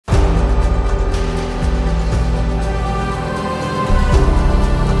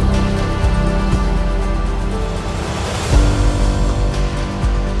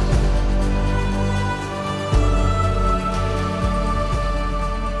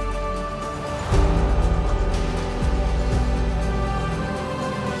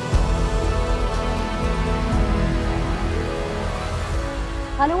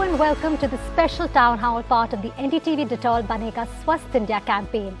Hello and welcome to the special town hall part of the NDTV Dettol Banega Swasth India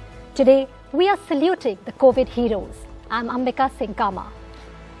campaign. Today, we are saluting the COVID heroes. I'm Ambika Singh Kama.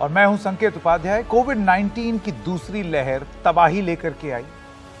 और मैं हूं संकेत उपाध्याय। कोविड-19 की दूसरी लहर तबाही लेकर के आई।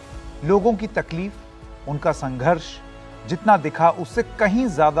 लोगों की तकलीफ, उनका संघर्ष जितना दिखा उससे कहीं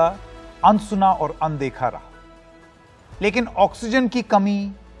ज्यादा अनसुना और अनदेखा रहा। लेकिन ऑक्सीजन की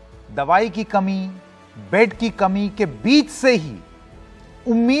कमी, दवाई की कमी, बेड की कमी के बीच से ही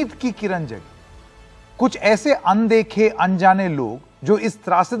उम्मीद की किरण जगी। कुछ ऐसे अनदेखे अनजाने लोग जो इस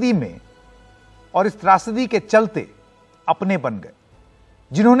त्रासदी में और इस त्रासदी के चलते अपने बन गए,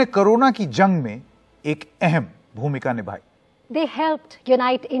 जिन्होंने कोरोना की जंग में एक अहम भूमिका निभाई। They helped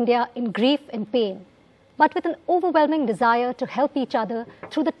unite India in grief and pain, but with an overwhelming desire to help each other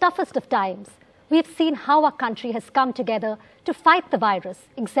through the toughest of times. We've seen how our country has come together to fight the virus.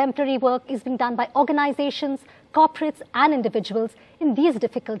 Exemplary work is being done by organizations, corporates and individuals in these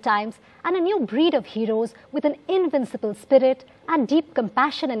difficult times, and a new breed of heroes with an invincible spirit and deep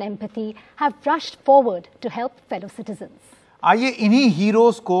compassion and empathy have rushed forward to help fellow citizens. आइए इन्हीं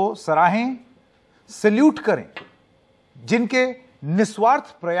heroes को सराहें, salute करें, जिनके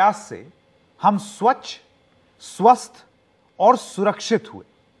निस्वार्थ प्रयास से हम स्वच्छ, स्वस्थ और सुरक्षित हुए।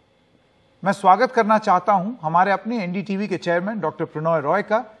 मैं स्वागत करना चाहता हूं हमारे अपने एनडीटीवी के चेयरमैन डॉक्टर प्रणॉय रॉय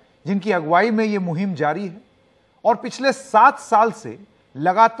का, जिनकी अगुवाई में यह मुहिम जारी है और पिछले 7 साल से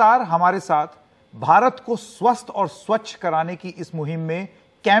लगातार हमारे साथ भारत को स्वस्थ और स्वच्छ कराने की इस मुहिम में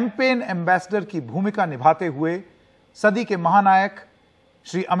कैंपेन एम्बेसडर की भूमिका निभाते हुए सदी के महानायक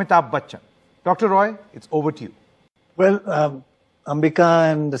Shri Amitabh Bachchan. Doctor Roy, it's over to you. Well, Ambika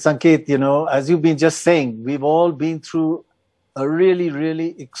and Sanket, you know, as you've been just saying, we've all been through a really,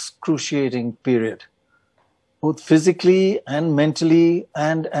 really excruciating period, both physically and mentally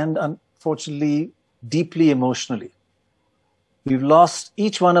and unfortunately, deeply emotionally. We've lost,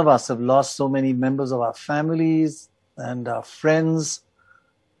 each one of us have lost so many members of our families and our friends.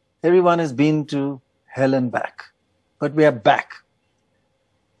 Everyone has been to hell and back, but we are back.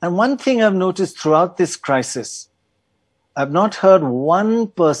 And one thing I've noticed throughout this crisis, I've not heard one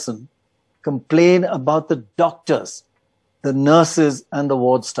person complain about the doctors, the nurses and the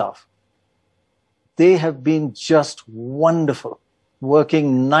ward staff. They have been just wonderful,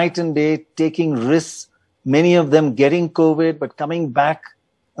 working night and day, taking risks, many of them getting COVID, but coming back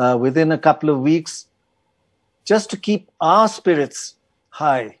within a couple of weeks, just to keep our spirits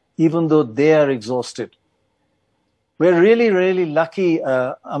high, even though they are exhausted. We're really, really lucky,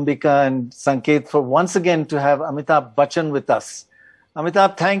 Ambika and Sanket, for once again to have Amitabh Bachchan with us.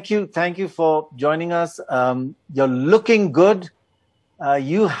 Amitabh, thank you. Thank you for joining us. You're looking good.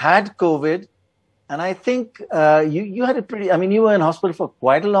 You had COVID, and I think you had a pretty, I mean, you were in hospital for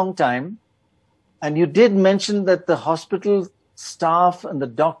quite a long time, and you did mention that the hospital staff and the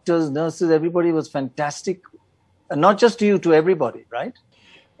doctors, nurses, everybody was fantastic, and not just to you, to everybody, right?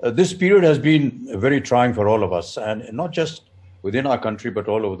 This period has been very trying for all of us, and not just within our country, but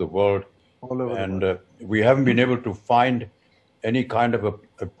all over the world. All over the world. We haven't been able to find any kind of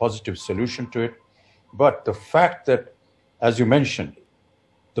a positive solution to it. But the fact that, as you mentioned,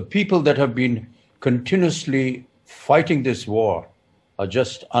 the people that have been continuously fighting this war are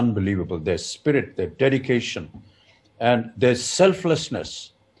just unbelievable. Their spirit, their dedication, and their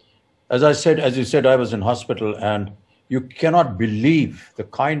selflessness. As you said, I was in hospital, and you cannot believe the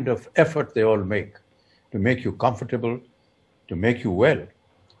kind of effort they all make to make you comfortable, to make you well.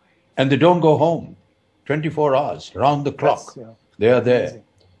 And they don't go home 24 hours, round the clock. Yes, yeah. They are there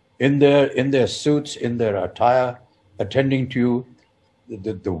in their suits, in their attire, attending to you,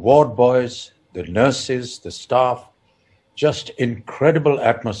 the ward boys, the nurses, the staff, just incredible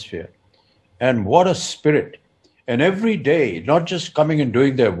atmosphere. And what a spirit. And every day, not just coming and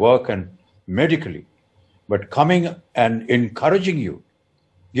doing their work and medically, but coming and encouraging you,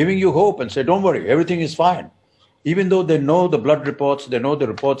 giving you hope and say, don't worry, everything is fine. Even though they know the blood reports, they know the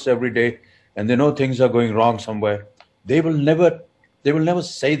reports every day, and they know things are going wrong somewhere, they will never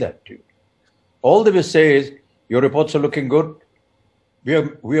say that to you. All they will say is, your reports are looking good, we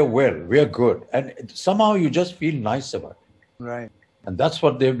are well, we are good. And somehow you just feel nice about it. Right. And that's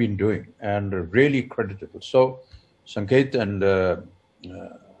what they've been doing, and really creditable. So, Sanket and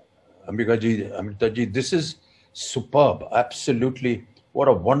Amitabh ji, this is superb. Absolutely. What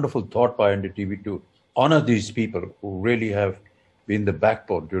a wonderful thought by NDTV to honor these people who really have been the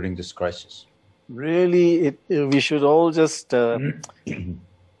backbone during this crisis. Really, we should all just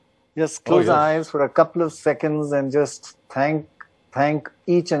close our eyes for a couple of seconds and just thank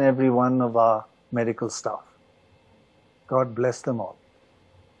each and every one of our medical staff. God bless them all.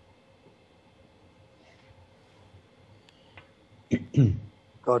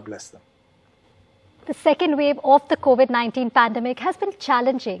 God bless them. The second wave of the COVID-19 pandemic has been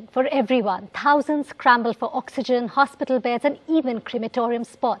challenging for everyone. Thousands scramble for oxygen, hospital beds, and even crematorium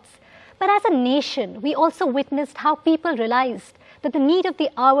spots. But as a nation, we also witnessed how people realized that the need of the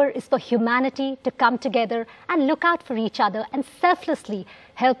hour is for humanity to come together and look out for each other and selflessly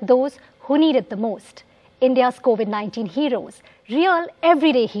help those who need it the most. India's COVID-19 heroes, real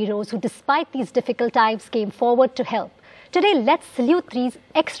everyday heroes who despite these difficult times came forward to help. Today, let's salute these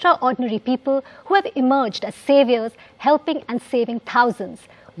extraordinary people who have emerged as saviors, helping and saving thousands.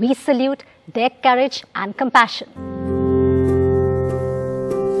 We salute their courage and compassion.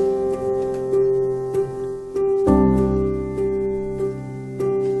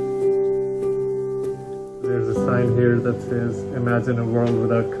 There's a sign here that says, "Imagine a world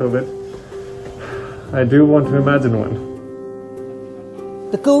without COVID." I do want to imagine one.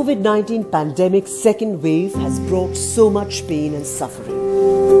 The COVID-19 pandemic's second wave has brought so much pain and suffering.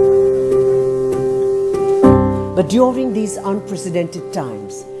 But during these unprecedented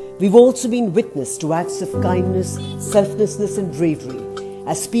times, we've also been witness to acts of kindness, selflessness and bravery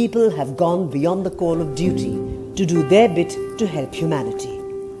as people have gone beyond the call of duty to do their bit to help humanity.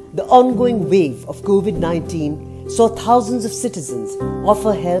 The ongoing wave of COVID-19 saw thousands of citizens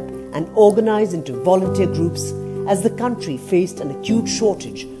offer help and organize into volunteer groups as the country faced an acute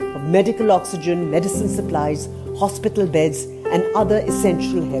shortage of medical oxygen, medicine supplies, hospital beds and other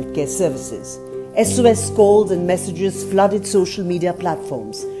essential healthcare services. SOS calls and messages flooded social media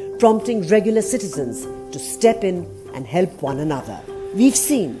platforms, prompting regular citizens to step in and help one another. We've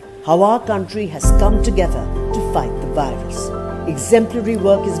seen how our country has come together to fight the virus. Exemplary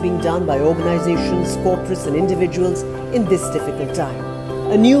work is being done by organizations, corporates and individuals in this difficult time.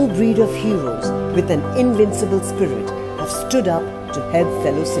 A new breed of heroes with an invincible spirit have stood up to help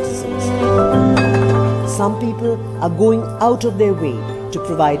fellow citizens. Some people are going out of their way to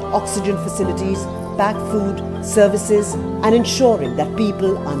provide oxygen facilities, pack food, services and ensuring that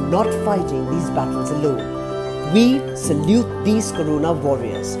people are not fighting these battles alone. We salute these Corona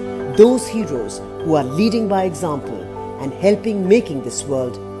warriors, those heroes who are leading by example and helping making this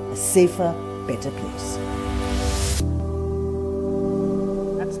world a safer, better place.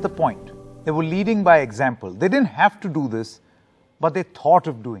 The point. They were leading by example. They didn't have to do this, but they thought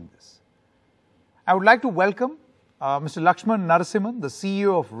of doing this. I would like to welcome Mr. Lakshman Narasimhan, the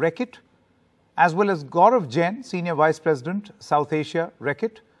CEO of Reckitt, as well as Gaurav Jain, Senior Vice President, South Asia,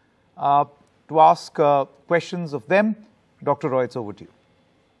 Reckitt, to ask questions of them. Dr. Roy, it's over to you.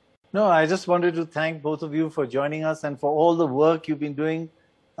 No, I just wanted to thank both of you for joining us and for all the work you've been doing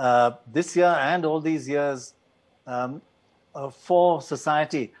this year and all these years for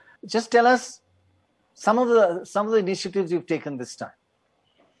society. Just tell us some of the initiatives you've taken this time.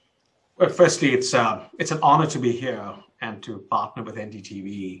 Well, firstly, it's an honor to be here and to partner with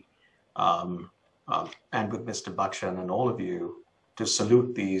NDTV and with Mr. Bachchan and all of you to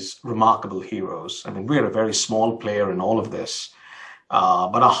salute these remarkable heroes. I mean, we're a very small player in all of this,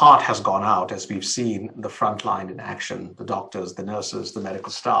 but our heart has gone out as we've seen the front line in action, the doctors, the nurses, the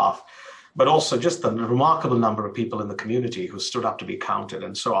medical staff, but also just the remarkable number of people in the community who stood up to be counted.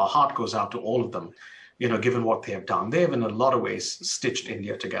 And so our heart goes out to all of them, you know, given what they have done. They have in a lot of ways stitched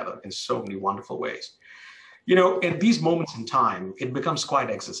India together in so many wonderful ways. You know, at these moments in time, it becomes quite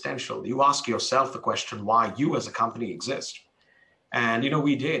existential. You ask yourself the question, why you as a company exist? And, you know,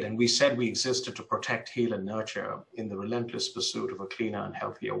 we did, and we said we existed to protect, heal and nurture in the relentless pursuit of a cleaner and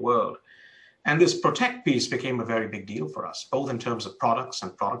healthier world. And this protect piece became a very big deal for us, both in terms of products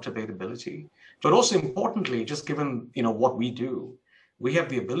and product availability, but also importantly, just given, you know, what we do, we have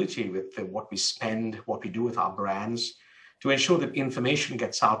the ability with what we spend, what we do with our brands to ensure that information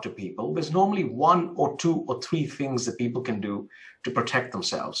gets out to people. There's normally 1 or 2 or 3 things that people can do to protect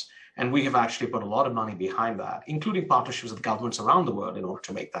themselves. And we have actually put a lot of money behind that, including partnerships with governments around the world in order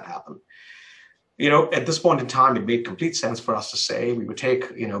to make that happen. You know, at this point in time, it made complete sense for us to say we would take,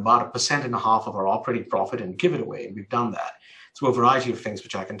 you know, about 1.5% of our operating profit and give it away. And we've done that through a variety of things,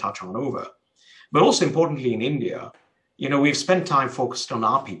 which I can touch on over. But also importantly in India, you know, we've spent time focused on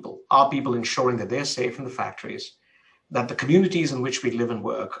our people ensuring that they're safe in the factories, that the communities in which we live and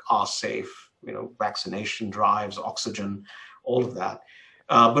work are safe, you know, vaccination drives, oxygen, all of that.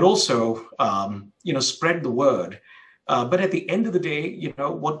 But also, you know, spread the word. But at the end of the day, you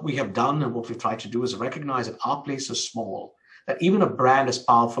know, what we have done and what we've tried to do is recognize that our place is small, that even a brand as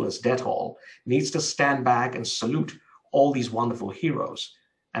powerful as Dettol needs to stand back and salute all these wonderful heroes.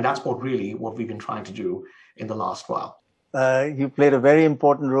 And that's what we've been trying to do in the last while. You played a very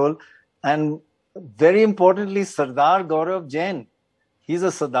important role. And very importantly, Sardar Gaurav Jain, he's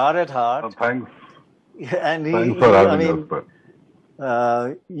a Sardar at heart. Thanks. And Thanks for having us.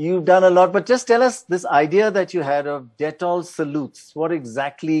 You've done a lot, but just tell us this idea that you had of Dettol salutes. What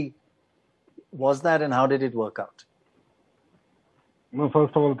exactly was that and how did it work out? Well,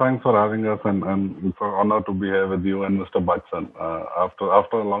 first of all, thanks for having us, and it's an honor to be here with you and Mr. Bachchan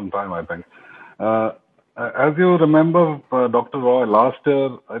after a long time, I think. As you remember, Dr. Roy, last year,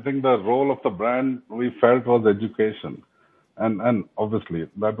 I think the role of the brand we felt was education. And obviously,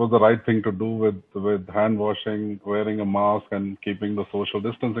 that was the right thing to do with hand washing, wearing a mask, and keeping the social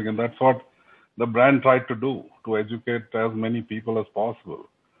distancing. And that's what the brand tried to do, to educate as many people as possible.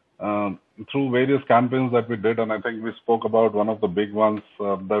 Through various campaigns that we did, and I think we spoke about one of the big ones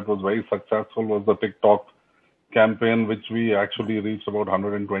that was very successful was the TikTok campaign, which we actually reached about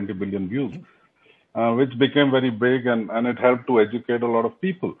 120 billion views, which became very big, and it helped to educate a lot of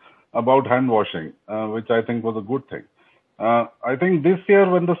people about hand washing, which I think was a good thing. I think this year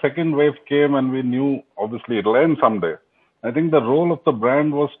when the second wave came and we knew obviously it'll end someday, I think the role of the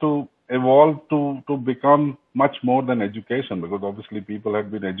brand was to evolve to become much more than education, because obviously people had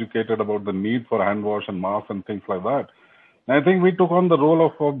been educated about the need for hand wash and masks and things like that. And I think we took on the role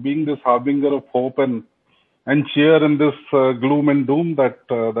of being this harbinger of hope and cheer in this gloom and doom that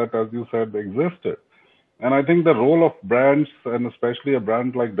as you said existed. And I think the role of brands, and especially a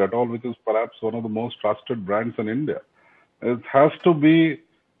brand like Dettol, which is perhaps one of the most trusted brands in India, it has to be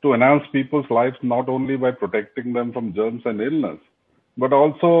to enhance people's lives not only by protecting them from germs and illness, but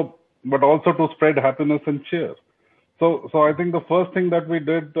also to spread happiness and cheer. So I think the first thing that we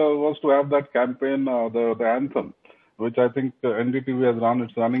did was to have that campaign, the anthem, which I think NDTV has run.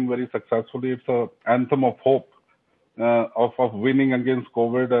 It's running very successfully. It's an anthem of hope, of winning against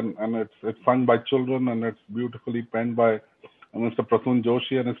COVID, and it's sung by children, and it's beautifully penned by Mr. Prasun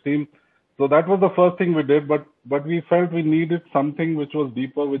Joshi and his team. So that was the first thing we did, but we felt we needed something which was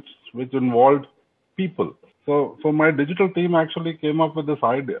deeper, which involved people. So my digital team actually came up with this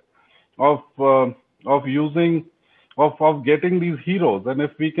idea of getting these heroes, and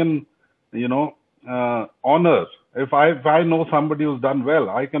if we can, honor. If I know somebody who's done well,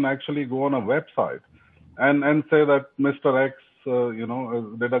 I can actually go on a website and say that Mr. X,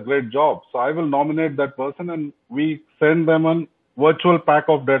 did a great job. So I will nominate that person, and we send them a virtual pack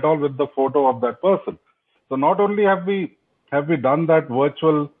of Dettol with the photo of that person. So not only have we done that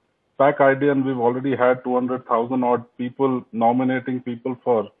virtual pack idea, and we've already had 200,000 odd people nominating people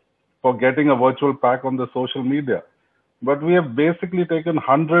for getting a virtual pack on the social media, but we have basically taken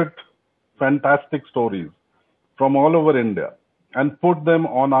 100 fantastic stories from all over India and put them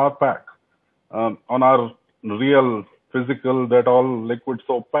on our pack, on our real physical Dettol liquid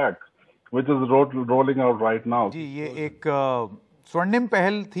soap pack, which is rolling out right now. जी, ये एक स्वर्णिम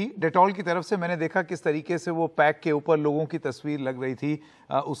पहल थी Dettol की तरफ से. मैंने देखा किस तरीके से वो पैक के ऊपर लोगों की तस्वीर लग रही थी,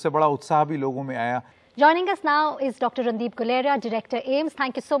 उससे बड़ा उत्साह भी लोगों में आया. Joining us now is Dr. Randeep Guleria, Director AIIMS.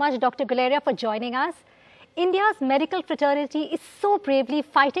 Thank you so much, Dr. Guleria, for joining us. India's medical fraternity is so bravely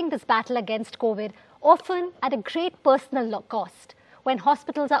fighting this battle against COVID, often at a great personal cost. When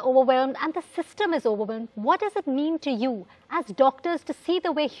hospitals are overwhelmed and the system is overwhelmed, what does it mean to you as doctors to see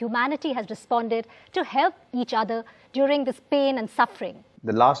the way humanity has responded to help each other during this pain and suffering?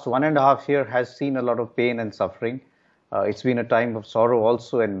 The last 1.5 years has seen a lot of pain and suffering. It's been a time of sorrow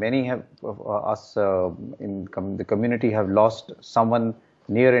also, and many of us in the community have lost someone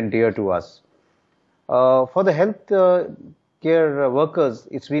near and dear to us. For the health care workers,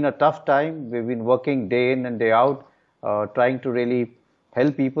 it's been a tough time. We've been working day in and day out, trying to really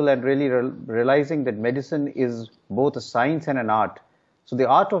help people, and really realizing that medicine is both a science and an art. So the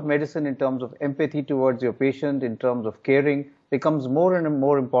art of medicine in terms of empathy towards your patient, in terms of caring, becomes more and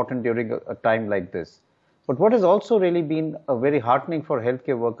more important during a time like this. But what has also really been very heartening for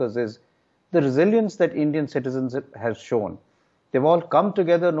healthcare workers is the resilience that Indian citizens have shown. They've all come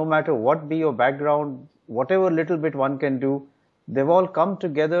together, no matter what be your background, whatever little bit one can do, they've all come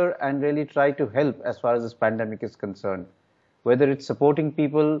together and really try to help as far as this pandemic is concerned. Whether it's supporting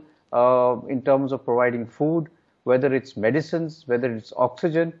people in terms of providing food, whether it's medicines, whether it's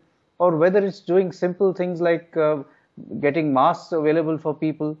oxygen, or whether it's doing simple things like getting masks available for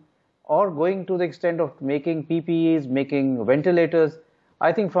people, or going to the extent of making PPEs, making ventilators.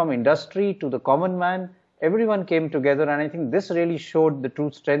 I think from industry to the common man, everyone came together, and I think this really showed the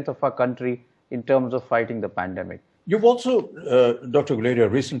true strength of our country in terms of fighting the pandemic. You've also, Dr. Guleria,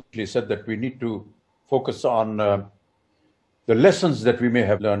 recently said that we need to focus on the lessons that we may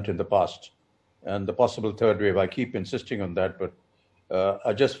have learned in the past and the possible third wave. I keep insisting on that, but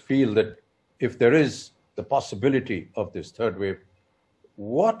I just feel that if there is the possibility of this third wave,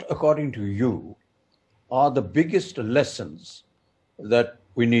 what, according to you, are the biggest lessons that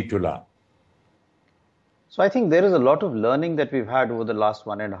we need to learn? So I think there is a lot of learning that we've had over the last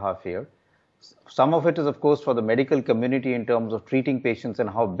 1.5 years. Some of it is, of course, for the medical community in terms of treating patients and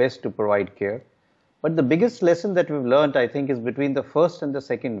how best to provide care. But the biggest lesson that we've learned, I think, is between the first and the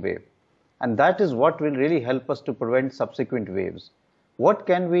second wave. And that is what will really help us to prevent subsequent waves. What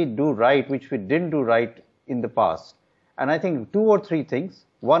can we do right, which we didn't do right in the past? And I think 2 or 3 things.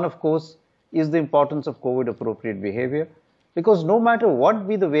 One, of course, is the importance of COVID-appropriate behavior. Because no matter what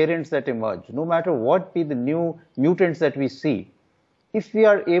be the variants that emerge, no matter what be the new mutants that we see, if we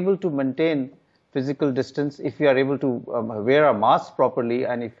are able to maintain physical distance, if we are able to wear our masks properly,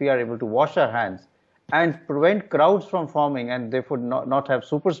 and if we are able to wash our hands and prevent crowds from forming and therefore not have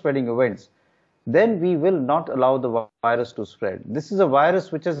super spreading events, then we will not allow the virus to spread. This is a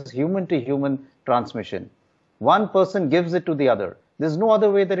virus which is human to human transmission. One person gives it to the other. There's no other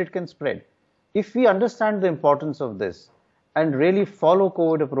way that it can spread. If we understand the importance of this and really follow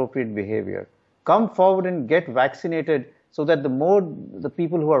COVID-appropriate behavior, come forward and get vaccinated, so that the more the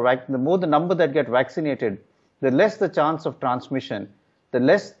people who are the more the number that get vaccinated, the less the chance of transmission, the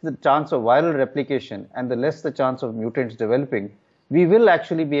less the chance of viral replication, and the less the chance of mutants developing, we will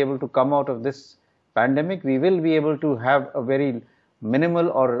actually be able to come out of this pandemic. We will be able to have a very minimal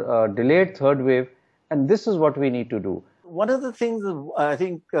or delayed third wave, and this is what we need to do. One of the things I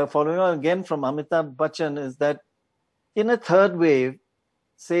think, following on again from Amitabh Bachchan, is that in a third wave,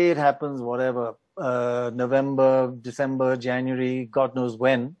 say it happens, whatever, November, December, January, God knows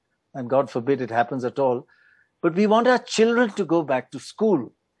when, and God forbid it happens at all. But we want our children to go back to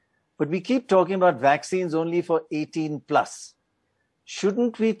school. But we keep talking about vaccines only for 18 plus.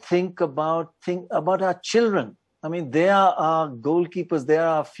 Shouldn't we think about our children? I mean, they are our goalkeepers, they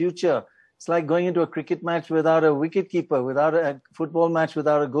are our future. It's like going into a cricket match without a wicketkeeper, without a football match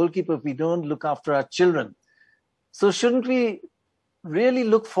without a goalkeeper, if we don't look after our children. So shouldn't we really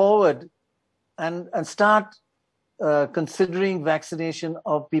look forward and start considering vaccination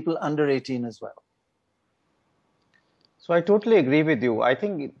of people under 18 as well? So I totally agree with you. I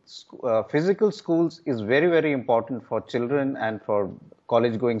think physical schools is very, very important for children and for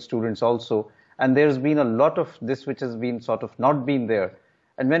college-going students also. And there's been a lot of this which has been sort of not been there.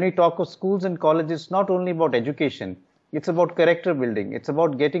 And when we talk of schools and colleges, it's not only about education, it's about character building. It's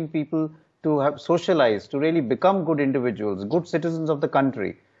about getting people to have socialized, to really become good individuals, good citizens of the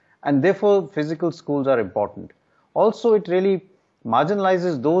country. And therefore, physical schools are important. Also, it really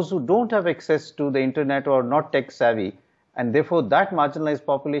marginalizes those who don't have access to the internet or not tech savvy. And therefore, that marginalized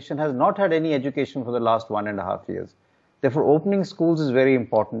population has not had any education for the last 1.5 years. Therefore, opening schools is very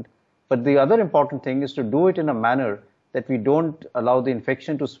important. But the other important thing is to do it in a manner that we don't allow the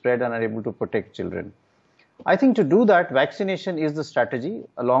infection to spread and are able to protect children. I think to do that, vaccination is the strategy.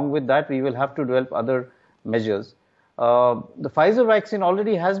 Along with that, we will have to develop other measures. The Pfizer vaccine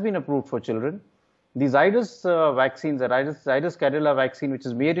already has been approved for children. The Zydus vaccine, the Zydus Cadila vaccine, which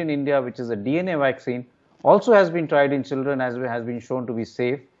is made in India, which is a DNA vaccine, also has been tried in children, as has been shown to be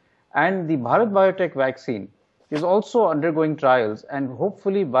safe. And the Bharat Biotech vaccine is also undergoing trials, and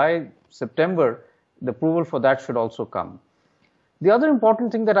hopefully by September, the approval for that should also come. The other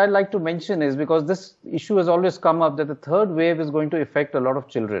important thing that I'd like to mention is, because this issue has always come up, that the third wave is going to affect a lot of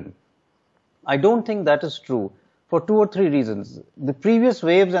children. I don't think that is true for 2 or 3 reasons. The previous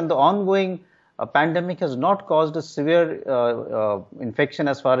waves and the ongoing pandemic has not caused a severe infection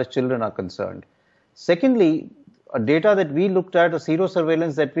as far as children are concerned. Secondly, data that we looked at, a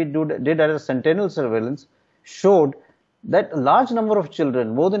sero-surveillance that we did at a sentinel surveillance, showed that a large number of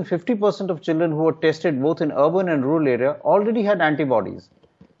children, more than 50% of children who were tested both in urban and rural area, already had antibodies.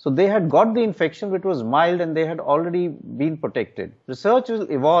 So they had got the infection, which was mild, and they had already been protected. Research will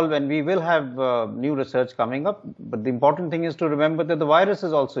evolve, and we will have new research coming up. But the important thing is to remember that the virus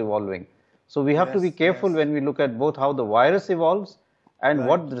is also evolving. So we have to be careful when we look at both how the virus evolves and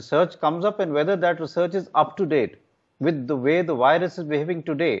what the research comes up, and whether that research is up to date with the way the virus is behaving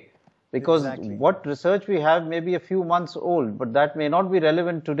today. Because what research we have may be a few months old, but that may not be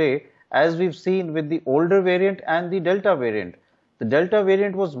relevant today, as we've seen with the older variant and the Delta variant. The Delta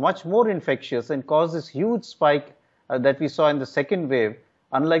variant was much more infectious and caused this huge spike that we saw in the second wave,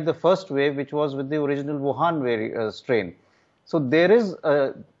 unlike the first wave, which was with the original Wuhan strain. So there is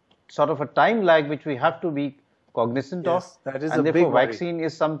a sort of a time lag which we have to be cognizant of, that is and a therefore big worry. vaccine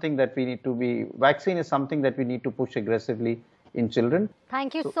is something that we need to push aggressively in children.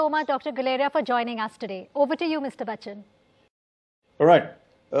 Thank you so much, Dr. Guleria, for joining us today. Over to you, Mr. Bachchan. All right.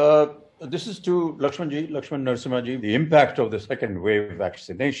 This is to Lakshman Narasimhaji, the impact of the second wave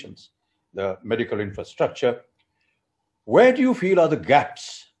vaccinations, the medical infrastructure. Where do you feel are the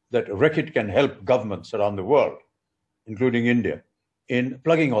gaps that Reckitt can help governments around the world, including India, in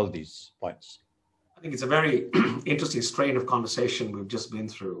plugging all these points? I think it's a very interesting strain of conversation we've just been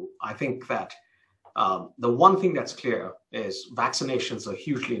through. I think that the one thing that's clear is vaccinations are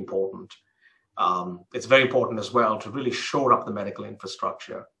hugely important. It's very important as well to really shore up the medical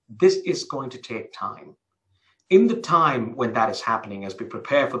infrastructure. This is going to take time. In the time when that is happening, as we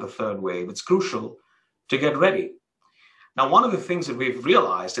prepare for the third wave, it's crucial to get ready. Now, one of the things that we've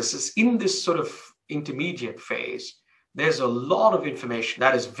realized is in this sort of intermediate phase, there's a lot of information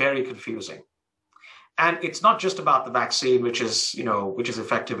that is very confusing. And it's not just about the vaccine, which is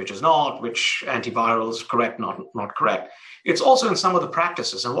effective, which is not, which antiviral is correct, not correct. It's also in some of the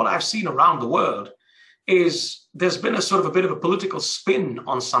practices. And what I've seen around the world is there's been a sort of a bit of a political spin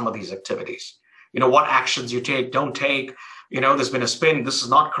on some of these activities. What actions you take, don't take. There's been a spin. This is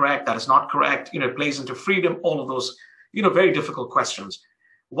not correct. That is not correct. It plays into freedom, all of those, very difficult questions.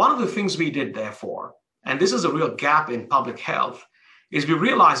 One of the things we did, therefore, and this is a real gap in public health, is we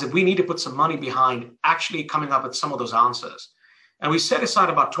realized that we need to put some money behind actually coming up with some of those answers. And we set aside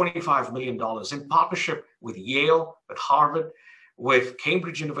about $25 million in partnership with Yale, with Harvard, with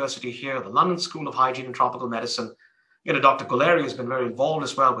Cambridge University here, the London School of Hygiene and Tropical Medicine. Dr. Guleri has been very involved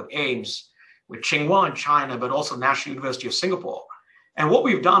as well with AIIMS, with Tsinghua in China, but also National University of Singapore. And what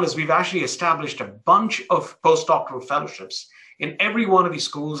we've done is we've actually established a bunch of postdoctoral fellowships in every one of these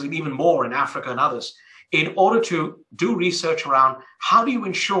schools, and even more in Africa and others, in order to do research around how do you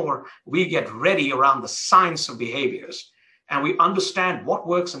ensure we get ready around the science of behaviors and we understand what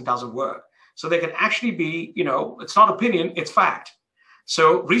works and doesn't work. So they can actually be, it's not opinion, it's fact.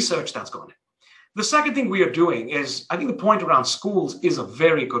 So research that's going on. The second thing we are doing is, I think the point around schools is a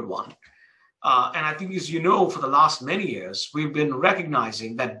very good one. And I think, as you know, for the last many years, we've been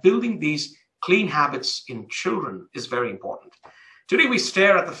recognizing that building these clean habits in children is very important. Today, we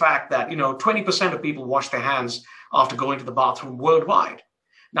stare at the fact that, 20% of people wash their hands after going to the bathroom worldwide.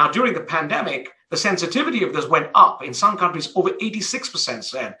 Now, during the pandemic, the sensitivity of this went up. In some countries, over 86%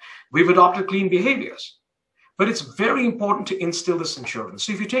 said we've adopted clean behaviors. But it's very important to instill this in children.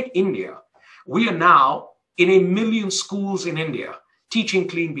 So if you take India, we are now in 1 million schools in India teaching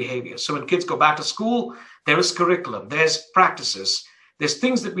clean behaviors. So when kids go back to school, there is curriculum, there's practices, there's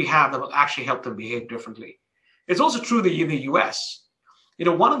things that we have that will actually help them behave differently. It's also true that in the US,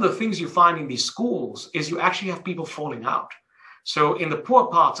 one of the things you find in these schools is you actually have people falling out. So in the poor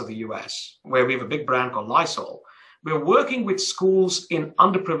parts of the US, where we have a big brand called Lysol, we're working with schools in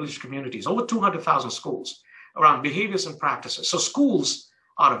underprivileged communities, over 200,000 schools, around behaviors and practices. So schools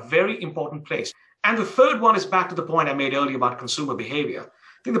are a very important place. And the third one is back to the point I made earlier about consumer behavior.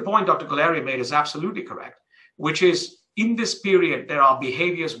 I think the point Dr. Guleri made is absolutely correct, which is in this period, there are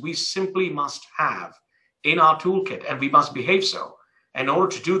behaviors we simply must have in our toolkit, and we must behave so. In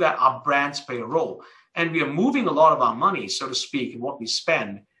order to do that, our brands play a role. And we are moving a lot of our money, so to speak, in what we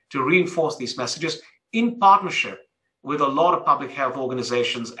spend to reinforce these messages in partnership with a lot of public health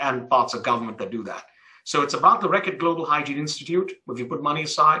organizations and parts of government that do that. So it's about the Reckitt Global Hygiene Institute, where we put money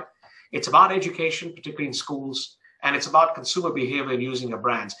aside. It's about education, particularly in schools, and it's about consumer behavior and using our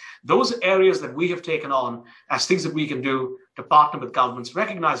brands. Those are areas that we have taken on as things that we can do to partner with governments,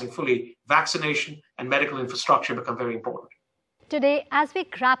 recognizing fully vaccination and medical infrastructure become very important. Today, as we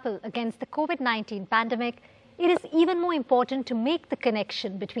grapple against the COVID-19 pandemic, it is even more important to make the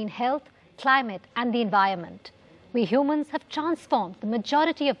connection between health, climate, and the environment. We humans have transformed the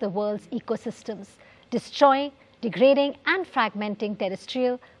majority of the world's ecosystems, destroying, degrading, and fragmenting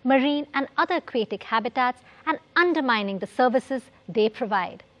terrestrial, marine, and other aquatic habitats and undermining the services they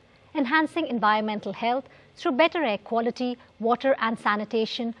provide. Enhancing environmental health through better air quality, water and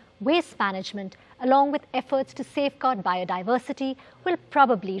sanitation, waste management, along with efforts to safeguard biodiversity, will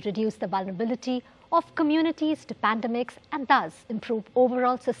probably reduce the vulnerability of communities to pandemics and thus improve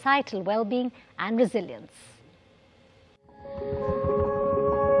overall societal well-being and resilience.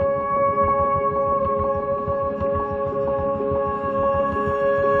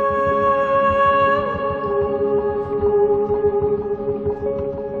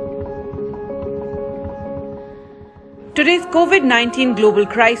 Today's COVID-19 global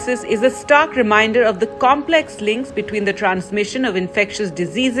crisis is a stark reminder of the complex links between the transmission of infectious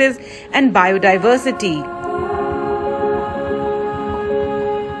diseases and biodiversity.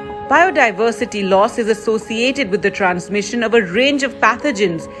 Biodiversity loss is associated with the transmission of a range of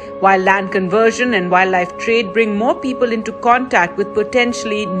pathogens, while land conversion and wildlife trade bring more people into contact with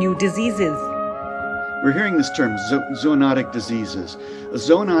potentially new diseases. We're hearing this term, zoonotic diseases. A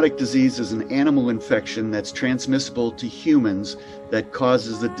zoonotic disease is an animal infection that's transmissible to humans that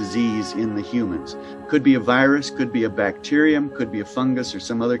causes the disease in the humans. Could be a virus, could be a bacterium, could be a fungus or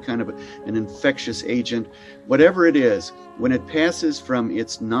some other kind of an infectious agent. Whatever it is, when it passes from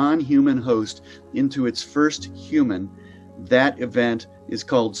its non-human host into its first human, that event is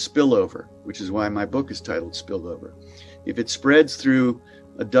called spillover, which is why my book is titled Spillover. If it spreads through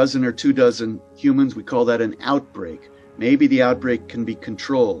a dozen or 2 dozen humans, we call that an outbreak. Maybe the outbreak can be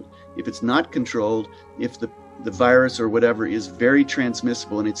controlled. If it's not controlled, if the virus or whatever is very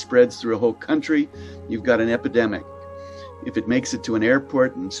transmissible and it spreads through a whole country, you've got an epidemic. If it makes it to an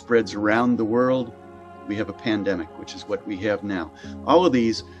airport and spreads around the world, we have a pandemic, which is what we have now. All of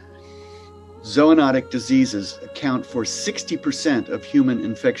these zoonotic diseases account for 60% of human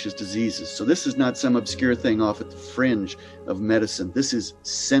infectious diseases. So this is not some obscure thing off at the fringe of medicine. This is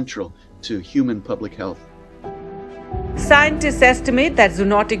central to human public health. Scientists estimate that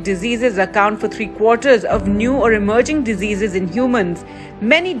zoonotic diseases account for 3/4 of new or emerging diseases in humans.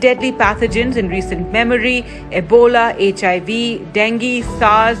 Many deadly pathogens in recent memory, Ebola, HIV, dengue,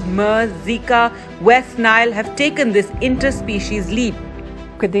 SARS, MERS, Zika, West Nile, have taken this interspecies leap.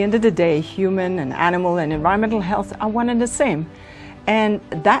 At the end of the day, human and animal and environmental health are one and the same. And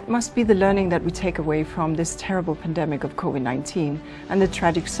that must be the learning that we take away from this terrible pandemic of COVID-19 and the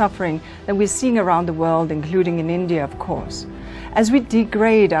tragic suffering that we're seeing around the world, including in India, of course. As we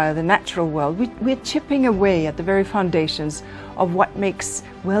degrade the natural world, we're chipping away at the very foundations of what makes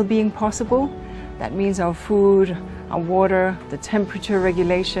well-being possible. That means our food, our water, the temperature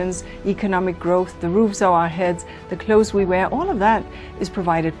regulations, economic growth, the roofs over our heads, the clothes we wear, all of that is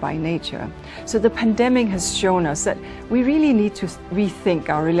provided by nature. So the pandemic has shown us that we really need to rethink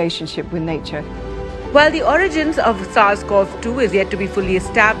our relationship with nature. While the origins of SARS-CoV-2 is yet to be fully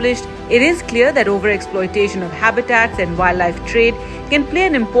established, it is clear that overexploitation of habitats and wildlife trade can play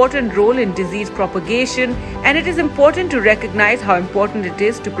an important role in disease propagation, and it is important to recognize how important it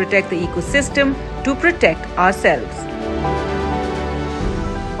is to protect the ecosystem, to protect ourselves.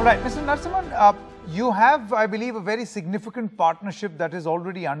 All right, Mr. Narasimhan, you have, I believe, a very significant partnership that is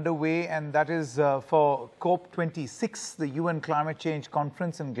already underway, and that is for COP26, the UN Climate Change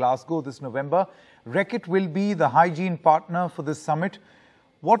Conference in Glasgow this November. Reckitt will be the hygiene partner for this summit.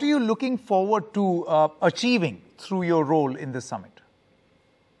 What are you looking forward to achieving through your role in this summit?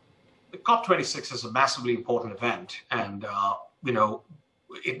 The COP26 is a massively important event, and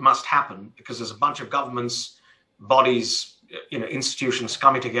it must happen because there's a bunch of governments, bodies, institutions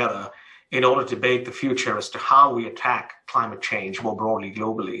coming together in order to debate the future as to how we attack climate change more broadly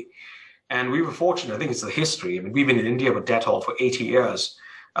globally. And we were fortunate, I think it's the history. I mean, we've been in India with Dettol for 80 years,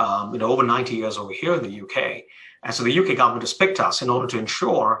 over 90 years over here in the UK. And so the UK government has picked us in order to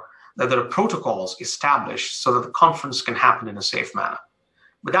ensure that there are protocols established so that the conference can happen in a safe manner.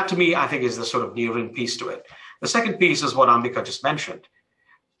 But that, to me, I think is the sort of nearing piece to it. The second piece is what Ambika just mentioned.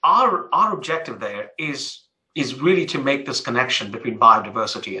 Our objective there is really to make this connection between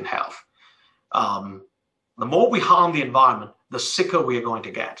biodiversity and health. The more we harm the environment, the sicker we are going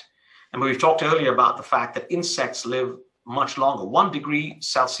to get. And we've talked earlier about the fact that insects live much longer. 1 degree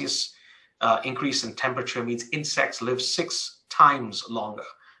Celsius increase in temperature means insects live 6 times longer,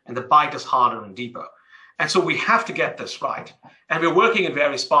 and the bite is harder and deeper. And so we have to get this right. And we're working in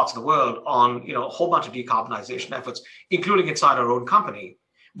various parts of the world on a whole bunch of decarbonization efforts, including inside our own company.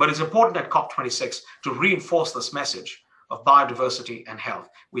 But it's important at COP26 to reinforce this message of biodiversity and health.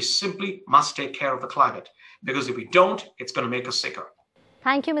 We simply must take care of the climate, because if we don't, it's going to make us sicker.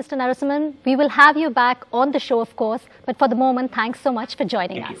 Thank you, Mr. Narasimhan. We will have you back on the show, of course. But for the moment, thanks so much for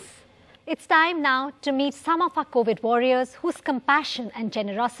joining us. It's time now to meet some of our COVID warriors whose compassion and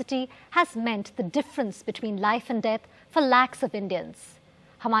generosity has meant the difference between life and death for lakhs of Indians.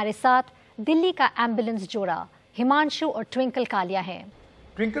 हमारे साथ दिल्ली का ambulance जोड़ा हिमांशु और twinkle Kaliya हैं।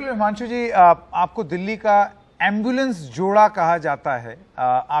 Twinkle और हिमांशु जी, आपको दिल्ली का ambulance जोड़ा कहा जाता है।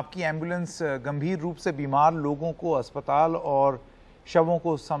 आपकी एम्बुलेंस गंभीर रूप से बीमार लोगों को अस्पताल और शवों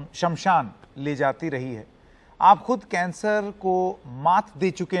को शमशान ले जाती रही है। आप खुद कैंसर को मात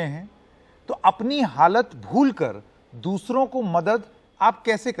दे चुके हैं, तो अपनी हालत भूलकर दूसरों को मदद आप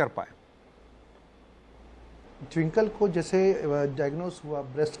कैसे कर पाए? ट्विंकल को जैसे डायग्नोस हुआ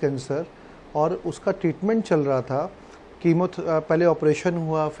ब्रेस्ट कैंसर और उसका ट्रीटमेंट चल रहा था, पहले ऑपरेशन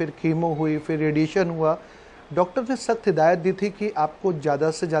हुआ, फिर कीमो हुई, फिर रेडिएशन हुआ। डॉक्टर ने सख्त हिदायत दी थी कि आपको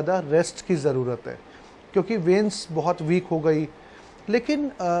ज़्यादा से ज़्यादा रेस्ट की ज़रूरत है, क्योंकि वेन्स बहुत वीक हो गई।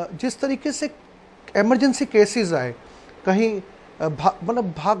 लेकिन जिस तरीके से इमरजेंसी केसेस आए, कहीं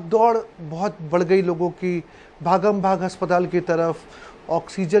भाग दौड़ बहुत बढ़ गई लोगों की, भागम भाग अस्पताल की तरफ,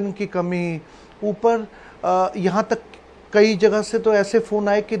 ऑक्सीजन की कमी ऊपर यहाँ तक कई जगह से तो ऐसे फ़ोन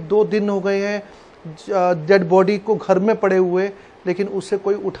आए कि 2 दिन हो गए हैं डेड बॉडी को घर में पड़े हुए, लेकिन उसे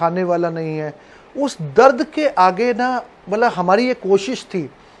कोई उठाने वाला नहीं है। उस दर्द के आगे ना मतलब हमारी ये कोशिश थी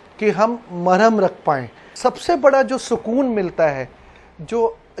कि हम मरहम रख पाएँ। सबसे बड़ा जो सुकून मिलता है,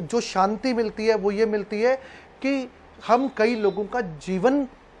 जो शांति मिलती है, वो ये मिलती है कि हम कई लोगों का जीवन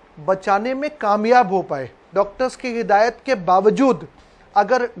बचाने में कामयाब हो पाए। डॉक्टर्स की हिदायत के बावजूद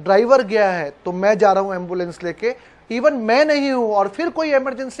अगर ड्राइवर गया है तो मैं जा रहा हूँ एम्बुलेंस लेके, इवन मैं नहीं हूँ और फिर कोई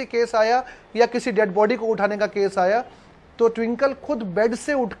इमरजेंसी केस आया या किसी डेड बॉडी को उठाने का केस आया तो ट्विंकल खुद बेड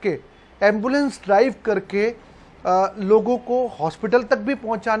से उठ के एम्बुलेंस ड्राइव करके लोगों को हॉस्पिटल तक भी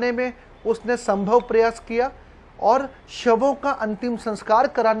पहुँचाने में उसने संभव प्रयास किया और शवों का अंतिम संस्कार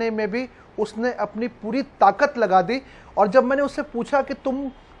कराने में भी उसने अपनी पूरी ताकत लगा दी। और जब मैंने उससे पूछा कि तुम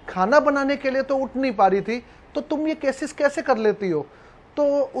खाना बनाने के लिए तो उठ नहीं पा रही थी, तो तुम ये केसेस कैसे कर लेती हो, तो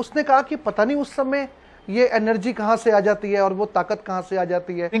उसने कहा कि पता नहीं उस समय ये एनर्जी कहाँ से आ जाती है और वो ताकत कहाँ से आ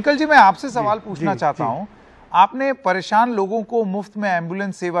जाती है। ट्विंकल जी, मैं आपसे सवाल पूछना चाहता हूँ। आपने परेशान लोगों को मुफ्त में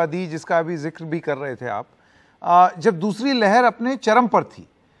एम्बुलेंस सेवा दी, जिसका अभी जिक्र भी कर रहे थे आप, जब दूसरी लहर अपने चरम पर थी,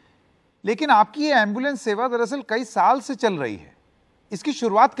 लेकिन आपकी ये एम्बुलेंस सेवा दरअसल कई साल से चल रही है। इसकी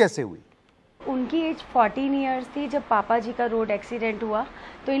शुरुआत कैसे हुई? उनकी एज 14 ईयर्स थी जब पापा जी का रोड एक्सीडेंट हुआ,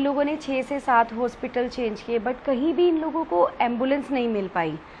 तो इन लोगों ने 6 से 7 हॉस्पिटल चेंज किए, बट कहीं भी इन लोगों को एम्बुलेंस नहीं मिल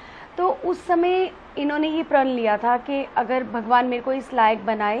पाई। तो उस समय इन्होंने ये प्रण लिया था कि अगर भगवान मेरे को इस लायक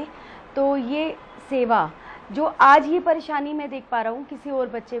बनाए तो ये सेवा जो आज ये परेशानी मैं देख पा रहा हूँ किसी और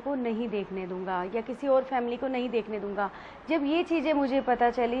बच्चे को नहीं देखने दूंगा या किसी और फैमिली को नहीं देखने दूंगा। जब ये चीज़ें मुझे पता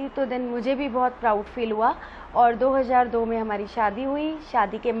चली तो देन मुझे भी बहुत प्राउड फील हुआ और 2002 में हमारी शादी हुई।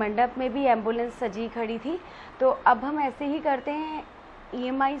 शादी के मंडप में भी एम्बुलेंस सजी खड़ी थी। तो अब हम ऐसे ही करते हैं,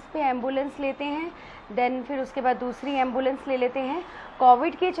 EMIs पे एम्बुलेंस लेते हैं, देन फिर उसके बाद दूसरी एम्बुलेंस ले लेते हैं।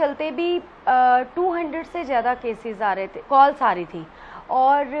 कोविड के चलते भी 200 से ज़्यादा केसेस आ रहे थे, कॉल्स आ रही थी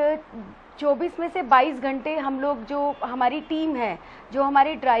और 24 में से 22 घंटे हम लोग, जो हमारी टीम है, जो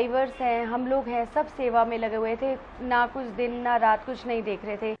हमारे ड्राइवर्स हैं, हम लोग हैं, सब सेवा में लगे हुए थे। ना कुछ दिन ना रात कुछ नहीं देख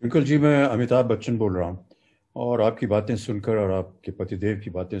रहे थे। अंकल जी, मैं अमिताभ बच्चन बोल रहा हूँ और आपकी बातें सुनकर और आपके पतिदेव की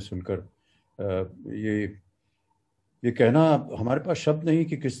बातें सुनकर ये कहना हमारे पास शब्द नहीं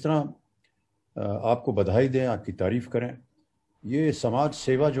कि किस तरह आपको बधाई दें, आपकी तारीफ करें। ये समाज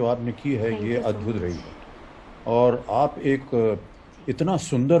सेवा जो आपने की है ये अद्भुत रही है और आप एक इतना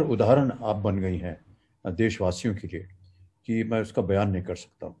सुंदर उदाहरण आप बन गई हैं देशवासियों के लिए कि मैं उसका बयान नहीं कर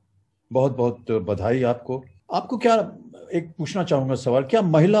सकता हूँ। बहुत बहुत बधाई आपको। आपको क्या एक पूछना चाहूँगा सवाल, क्या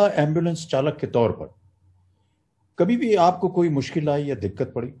महिला एम्बुलेंस चालक के तौर पर कभी भी आपको कोई मुश्किल आई या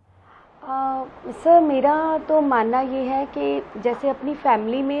दिक्कत पड़ी? सर, मेरा तो मानना ये है कि जैसे अपनी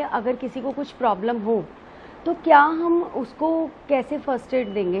फैमिली में अगर किसी को कुछ प्रॉब्लम हो तो क्या हम उसको कैसे फर्स्ट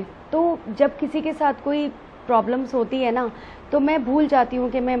एड देंगे। तो जब किसी के साथ कोई प्रॉब्लम्स होती है ना, तो मैं भूल जाती हूँ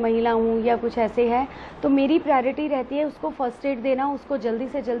कि मैं महिला हूँ या कुछ ऐसे है, तो मेरी प्रायोरिटी रहती है उसको फर्स्ट एड देना, उसको जल्दी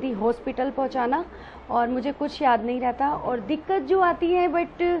से जल्दी हॉस्पिटल पहुँचाना। और मुझे कुछ याद नहीं रहता। और दिक्कत जो आती है,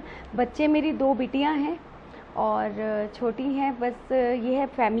 बट बच्चे मेरी 2 बेटियाँ हैं और छोटी हैं, बस ये है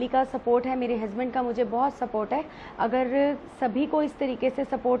फैमिली का सपोर्ट है, मेरे हस्बैंड का मुझे बहुत सपोर्ट है। अगर सभी को इस तरीके से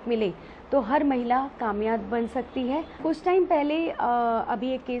सपोर्ट मिले तो हर महिला कामयाब बन सकती है। कुछ टाइम पहले अभी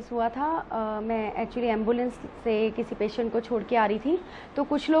एक केस हुआ था, मैं एक्चुअली एम्बुलेंस से किसी पेशेंट को छोड़ के आ रही थी, तो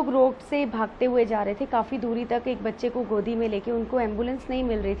कुछ लोग रोड से भागते हुए जा रहे थे काफ़ी दूरी तक, एक बच्चे को गोदी में लेके, उनको एम्बुलेंस नहीं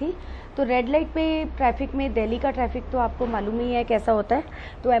मिल रही थी। तो रेड लाइट पे ट्रैफिक में, दिल्ली का ट्रैफिक तो आपको मालूम ही है कैसा होता है,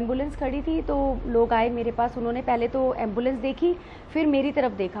 तो एम्बुलेंस खड़ी थी, तो लोग आए मेरे पास, उन्होंने पहले तो एम्बुलेंस देखी, फिर मेरी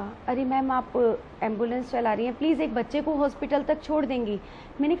तरफ देखा, अरे मैम आप एम्बुलेंस चला रही हैं, प्लीज़ एक बच्चे को हॉस्पिटल तक छोड़ देंगी।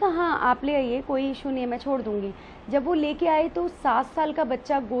 मैंने कहा हाँ आप ले आइए, कोई इशू नहीं है, मैं छोड़ दूँगी। जब वो लेके आए तो 7 साल का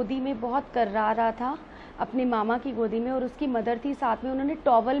बच्चा गोदी में बहुत कर्रा रहा था अपने मामा की गोदी में, और उसकी मदर थी साथ में, उन्होंने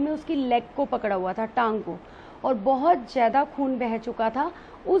टॉवल में उसकी लेग को पकड़ा हुआ था, टांग को, और बहुत ज़्यादा खून बह चुका था।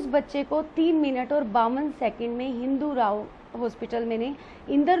 उस बच्चे को 3 मिनट और 52 सेकंड में हिंदू राव हॉस्पिटल, मैंने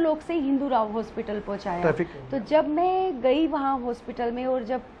इंदर लोक से हिंदू राव हॉस्पिटल पहुंचाया। तो जब मैं गई वहाँ हॉस्पिटल में और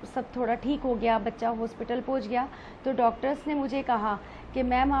जब सब थोड़ा ठीक हो गया, बच्चा हॉस्पिटल पहुंच गया, तो डॉक्टर्स ने मुझे कहा कि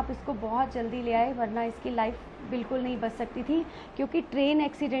मैम आप इसको बहुत जल्दी ले आए, वरना इसकी लाइफ बिल्कुल नहीं बच सकती थी, क्योंकि ट्रेन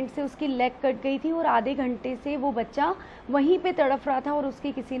एक्सीडेंट से उसकी लेग कट गई थी और आधे घंटे से वो बच्चा वहीं पे तड़फ रहा था और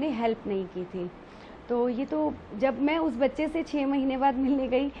उसकी किसी ने हेल्प नहीं की थी। तो ये तो जब मैं उस बच्चे से 6 महीने बाद मिलने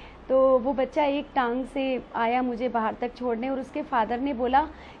गई, तो वो बच्चा एक टांग से आया मुझे बाहर तक छोड़ने, और उसके फादर ने बोला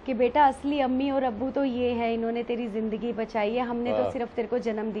कि बेटा असली अम्मी और अब्बू तो ये है, इन्होंने तेरी ज़िंदगी बचाई है, हमने तो सिर्फ तेरे को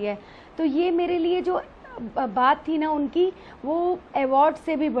जन्म दिया है। तो ये मेरे लिए जो बात थी ना उनकी, वो अवार्ड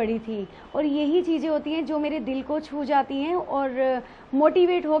से भी बड़ी थी। और यही चीज़ें होती हैं जो मेरे दिल को छू जाती हैं और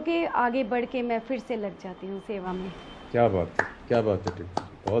मोटिवेट होके आगे बढ़ के मैं फिर से लग जाती हूँ सेवा में। क्या बात है, क्या बात है।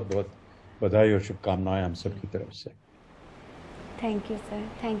 बहुत बहुत बधाई और शुभकामनाएं हम सब की तरफ से। Thank you sir,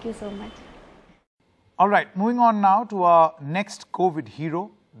 thank you so much. All right, moving on now to our next COVID hero,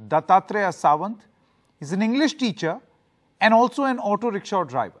 Dattatreya Sawant. He's an English teacher and also an auto rickshaw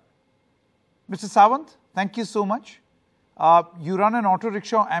driver. Mr. Sawant, thank you so much. You run an auto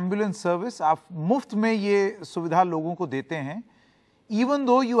rickshaw ambulance service. आप मुफ्त में ये सुविधा लोगों को देते हैं, even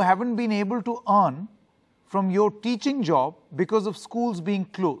though you haven't been able to earn from your teaching job because of schools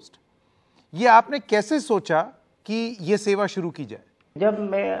being closed. ये आपने कैसे सोचा कि ये सेवा शुरू की जाए? जब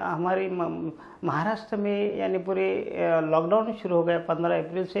मैं हमारी महाराष्ट्र में यानी पूरे लॉकडाउन शुरू हो गया 15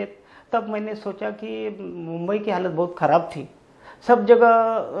 अप्रैल से, तब मैंने सोचा कि मुंबई की हालत बहुत ख़राब थी, सब जगह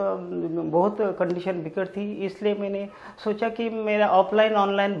बहुत कंडीशन बिगड़ थी। इसलिए मैंने सोचा कि मेरा ऑफलाइन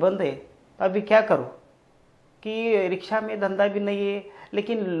ऑनलाइन बंद है, अभी क्या करूं कि रिक्शा में धंधा भी नहीं है।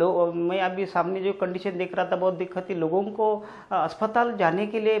 लेकिन मैं अभी सामने जो कंडीशन देख रहा था बहुत दिक्कत थी, लोगों को अस्पताल जाने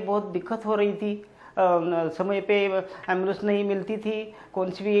के लिए बहुत दिक्कत हो रही थी। समय पे एम्बुलेंस नहीं मिलती थी, कौन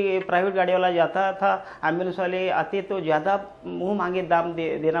सी भी प्राइवेट गाड़ी वाला जाता था, एम्बुलेंस वाले आते तो ज़्यादा मुंह मांगे दाम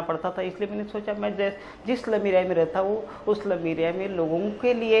देना पड़ता था। इसलिए मैंने सोचा मैं जिस स्लम एरिया में रहता हूँ उस स्लम एरिया में लोगों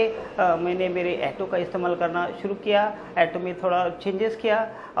के लिए मैंने मेरे ऑटो का इस्तेमाल करना शुरू किया। ऑटो में थोड़ा चेंजेस किया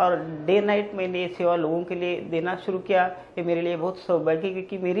और डे नाइट मैंने सेवा लोगों के लिए देना शुरू किया। ये मेरे लिए बहुत सौभाग्य,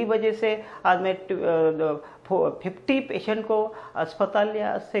 क्योंकि मेरी वजह से आज मैं 50 पेशेंट को अस्पताल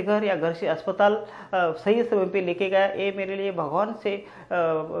या से घर या घर से अस्पताल सही समय पे लेके गया। ये मेरे लिए भगवान से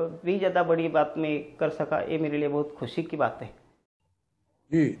भी ज़्यादा बड़ी बात मैं कर सका, ये मेरे लिए बहुत खुशी की बात है।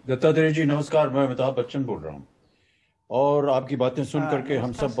 जी दत्तात्रेय जी नमस्कार, मैं अमिताभ बच्चन बोल रहा हूँ और आपकी बातें सुन करके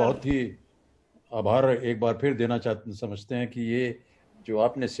हम सब बहुत ही आभार एक बार फिर देना समझते हैं कि ये जो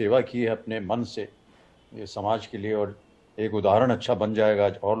आपने सेवा की है अपने मन से, ये समाज के लिए और एक उदाहरण अच्छा बन जाएगा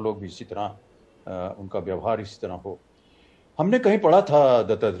और लोग भी इसी तरह उनका व्यवहार इसी तरह हो। हमने कहीं पढ़ा था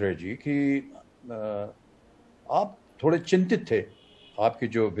दत्तात्रेय जी कि आप थोड़े चिंतित थे, आपके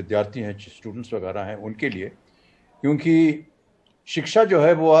जो विद्यार्थी हैं, स्टूडेंट्स वगैरह हैं, उनके लिए, क्योंकि शिक्षा जो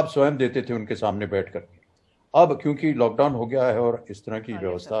है वो आप स्वयं देते थे उनके सामने बैठ कर। अब क्योंकि लॉकडाउन हो गया है और इस तरह की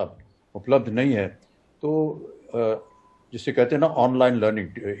व्यवस्था उपलब्ध नहीं है, तो जिसे कहते हैं ना ऑनलाइन लर्निंग,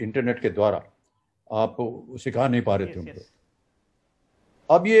 इंटरनेट के द्वारा आप सिखा नहीं पा रहे थे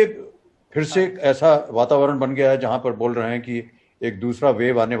उनको। अब ये फिर से एक ऐसा वातावरण बन गया है जहां पर बोल रहे हैं कि एक दूसरा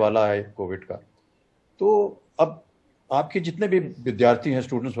वेव आने वाला है कोविड का। तो अब आपके जितने भी विद्यार्थी हैं,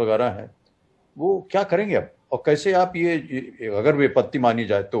 स्टूडेंट्स वगैरह हैं, वो क्या करेंगे अब, और कैसे आप ये अगर विपत्ति मानी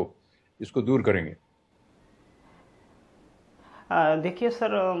जाए तो इसको दूर करेंगे? देखिए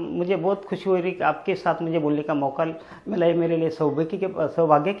सर, मुझे बहुत खुशी हो रही कि आपके साथ मुझे बोलने का मौका मिला है। मेरे लिए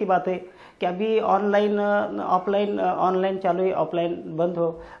सौभाग्य की बात है कि अभी ऑनलाइन ऑफलाइन ऑनलाइन चालू है, ऑफलाइन बंद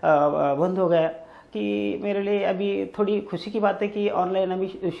हो गया, कि मेरे लिए अभी थोड़ी खुशी की बात है कि ऑनलाइन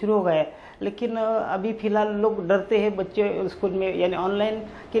अभी शुरू हो गया है। लेकिन अभी फ़िलहाल लोग डरते हैं, बच्चे स्कूल में यानी ऑनलाइन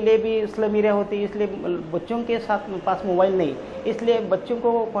के लिए भी स्लम एरिया होती है, इसलिए बच्चों के साथ पास मोबाइल नहीं, इसलिए बच्चों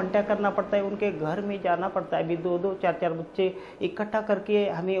को कांटेक्ट करना पड़ता है, उनके घर में जाना पड़ता है। अभी 2-2, 4-4 बच्चे इकट्ठा करके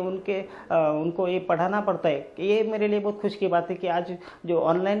हमें उनको ये पढ़ाना पड़ता है। ये मेरे लिए बहुत खुशी की बात है कि आज जो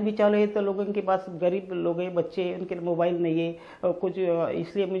ऑनलाइन भी चालू है तो लोगों के पास गरीब लोग हैं, बच्चे, उनके मोबाइल नहीं है कुछ,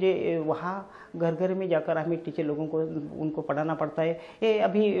 इसलिए मुझे वहाँ घर में जाकर हमें टीचर लोगों को उनको पढ़ाना पड़ता है। ये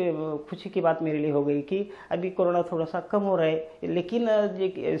अभी खुशी की बात मेरे लिए हो गई कि अभी कोरोना थोड़ा सा कम हो रहा है, लेकिन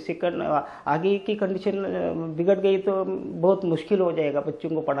सेकंड आगे की कंडीशन बिगड़ गई तो बहुत मुश्किल हो जाएगा बच्चों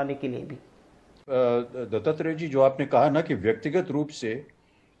को पढ़ाने के लिए भी। दत्तात्रेय जी, जो आपने कहा ना कि व्यक्तिगत रूप से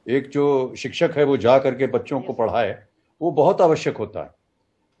एक जो शिक्षक है वो जा करके बच्चों को पढ़ाए, वो बहुत आवश्यक होता है।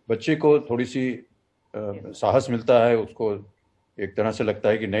 बच्चे को थोड़ी सी साहस मिलता है, उसको एक तरह से लगता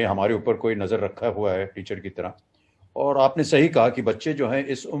है कि नहीं, हमारे ऊपर कोई नज़र रखा हुआ है टीचर की तरह। और आपने सही कहा कि बच्चे जो हैं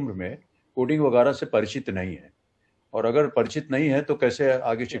इस उम्र में कोडिंग वगैरह से परिचित नहीं है, और अगर परिचित नहीं है तो कैसे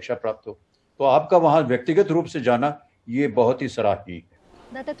आगे शिक्षा प्राप्त हो। तो आपका वहाँ व्यक्तिगत रूप से जाना ये बहुत ही सराहनीय है।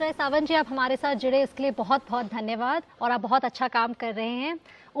 दत्तात्रेय सावंत जी, आप हमारे साथ जुड़े इसके लिए बहुत बहुत धन्यवाद, और आप बहुत अच्छा काम कर रहे हैं।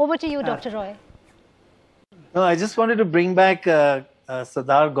 Over to you doctor Roy. No, I just wanted to bring back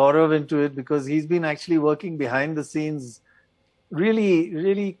Sardar Gaurav into it, because he's been actually working behind the scenes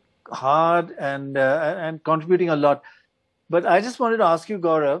really hard and contributing a lot. But I just wanted to ask you,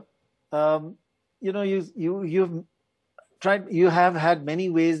 Gaurav, you have had many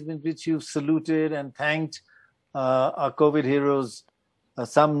ways in which you've saluted and thanked our COVID heroes,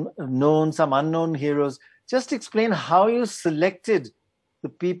 some known, some unknown heroes. Just explain how you selected the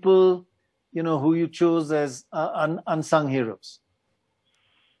people who you chose as unsung heroes?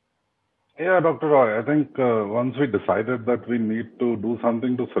 Yeah, Dr. Roy, I think once we decided that we need to do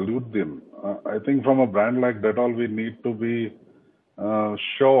something to salute them, I think from a brand like Dettol, we need to be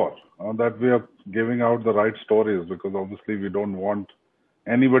sure that we are giving out the right stories, because obviously we don't want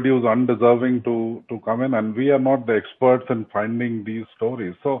anybody who's undeserving to come in, and we are not the experts in finding these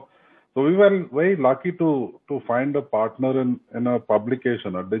stories. So we were very lucky to find a partner in a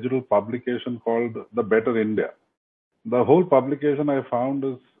publication, a digital publication called The Better India. The whole publication I found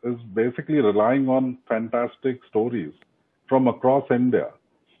is basically relying on fantastic stories from across India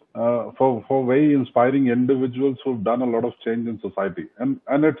for very inspiring individuals who've done a lot of change in society. And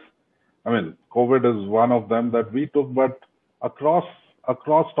it's, I mean, COVID is one of them that we took, but across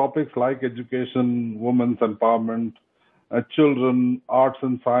topics like education, women's empowerment, children, arts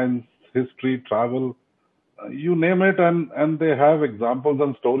and science, history, travel, you name it, and they have examples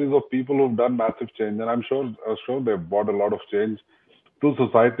and stories of people who've done massive change. And I'm sure they've brought a lot of change to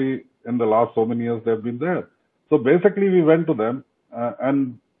society in the last so many years they've been there. So basically we went to them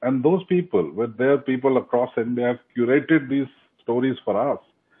and those people with their people across India have curated these stories for us.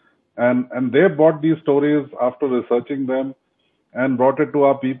 And they brought these stories after researching them and brought it to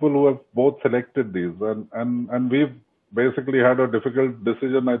our people who have both selected these. And we've basically had a difficult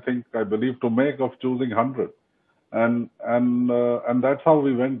decision, I believe, to make of choosing 100. And that's how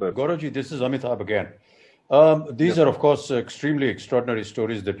we went there. Gaurav, this is Amitabh again. These are, of course, extremely extraordinary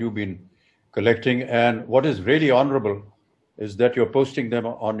stories that you've been collecting. And what is really honorable is that you're posting them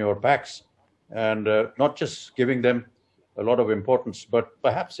on your packs and not just giving them a lot of importance, but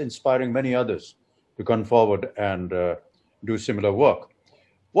perhaps inspiring many others to come forward and do similar work.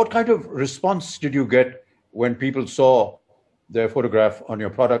 What kind of response did you get when people saw their photograph on your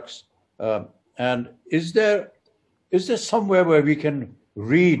products? And is there somewhere where we can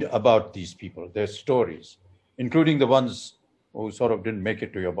read about these people, their stories, including the ones who sort of didn't make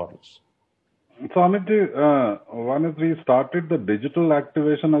it to your bottles? So Amit, one is we started the digital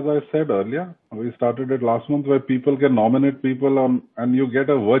activation, as I said earlier. We started it last month, where people can nominate people on, and you get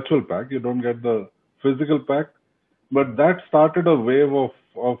a virtual pack. You don't get the physical pack. But that started a wave of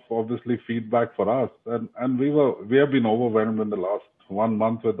obviously feedback for us, and we have been overwhelmed in the last 1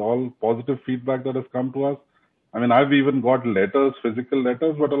 month with all positive feedback that has come to us. I mean, I've even got letters, physical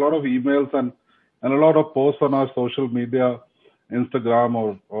letters, but a lot of emails and a lot of posts on our social media, Instagram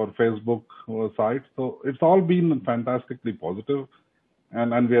or Facebook sites. So it's all been fantastically positive,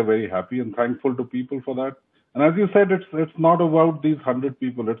 and we are very happy and thankful to people for that. And as you said, it's not about these 100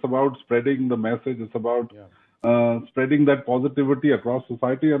 people. It's about spreading the message. It's about spreading that positivity across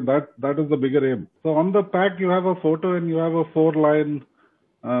society, and that is the bigger aim. So on the pack, you have a photo and you have a 4-line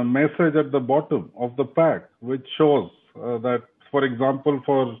message at the bottom of the pack, which shows that, for example,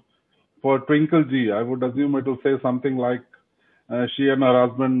 for Twinkle G, I would assume it will say something like she and her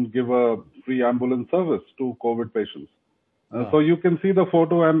husband give a free ambulance service to COVID patients. So you can see the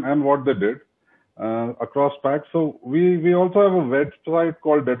photo and what they did across packs. So we also have a website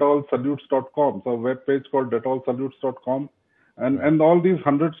called DettolSalutes.com. So a web page called DettolSalutes.com, and all these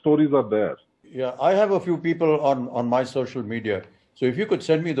 100 stories are there. Yeah, I have a few people on my social media. So if you could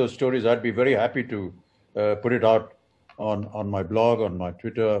send me those stories, I'd be very happy to put it out on my blog, on my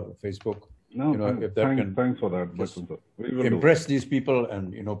Twitter, Facebook. Thanks for that. We will impress these people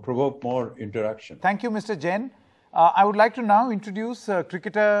and provoke more interaction. Thank you, Mr. Jain. I would like to now introduce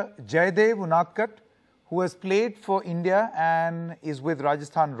cricketer Jaydev Unadkat, who has played for India and is with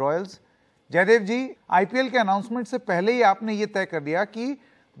Rajasthan Royals. Jaydev ji, IPL के announcement से पहले ही आपने ये तय कर लिया कि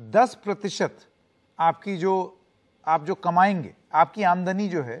 10% आपकी आप जो कमाएंगे, आपकी आमदनी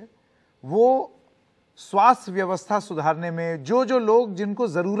जो है वो स्वास्थ्य व्यवस्था सुधारने में, जो लोग जिनको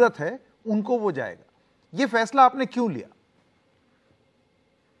जरूरत है उनको वो जाएगा. ये फैसला आपने क्यों लिया?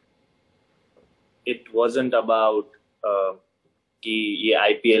 It wasn't about कि ये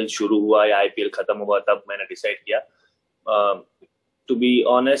आईपीएल शुरू हुआ या आईपीएल खत्म हुआ तब मैंने डिसाइड किया. टू बी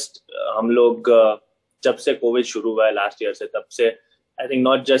ऑनेस्ट, हम लोग जब से कोविड शुरू हुआ है लास्ट ईयर से, तब से I think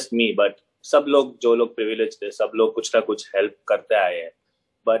not just me but सब लोग, जो लोग प्रिविलेज थे, सब लोग कुछ ना कुछ हेल्प करते आए हैं.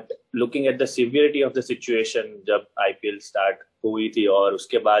 But looking at the severity of the situation, जब आईपीएल स्टार्ट हुई थी और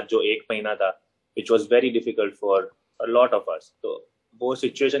उसके बाद जो 1 महीना था, which was very difficult for a lot of us, तो वो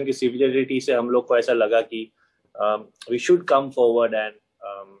सिचुएशन की सिवियरिटी से हम लोग को ऐसा लगा कि we should come forward and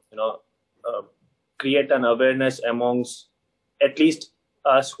create an awareness amongst at least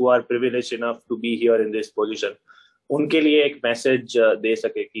us who are privileged enough to be here in this position. उनके लिए एक मैसेज दे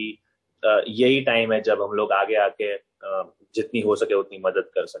सके कि यही टाइम है जब हम लोग आगे आके जितनी हो सके उतनी मदद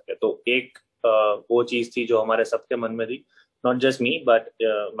कर सके. तो एक वो चीज थी जो हमारे सबके मन में थी. not just me, but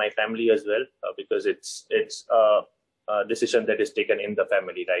my family as well, because it's a decision that is taken in the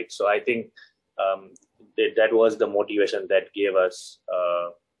family, right? So I think that was the motivation that gave us,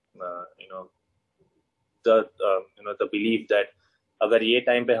 the belief that अगर ये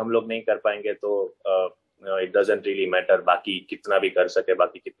time पे हम लोग नहीं कर पाएंगे तो it doesn't really matter बाकी कितना भी कर सके,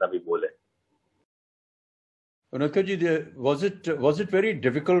 बाकी कितना भी बोले. Amitabh, was it very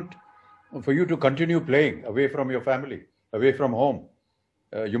difficult for you to continue playing away from your family, away from home?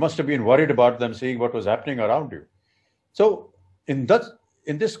 You must have been worried about them seeing what was happening around you. So in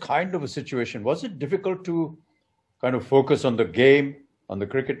this kind of a situation, was it difficult to kind of focus on the game, on the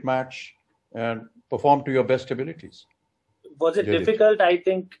cricket match, and perform to your best abilities? Was it difficult? I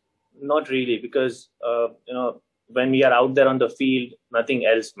think not really, because when we are out there on the field, nothing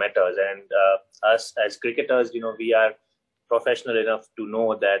else matters. And us as cricketers, we are professional enough to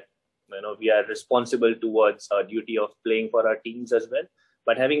know that we are responsible towards our duty of playing for our teams as well.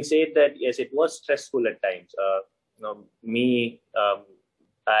 But having said that, yes, it was stressful at times.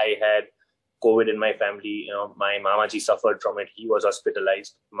 I had COVID in my family. My mamaji suffered from it. He was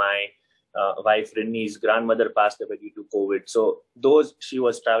hospitalized. My wife Rinni's grandmother passed away due to COVID. So she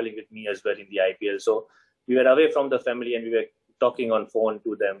was traveling with me as well in the IPL. So we were away from the family and we were talking on phone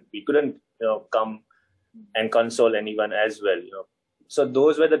to them. We couldn't, come and console anyone as well. So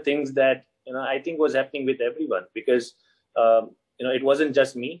those were the things that I think was happening with everyone, because it wasn't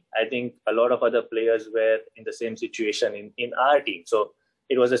just me. I think a lot of other players were in the same situation in our team. So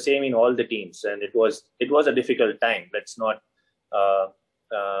it was the same in all the teams, and it was a difficult time. Let's not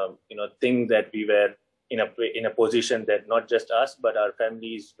think that we were in a position that not just us but our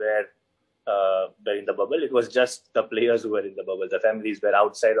families were in the bubble. It was just the players who were in the bubble. The families were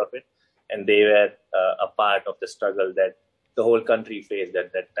outside of it, and they were a part of the struggle that the whole country faced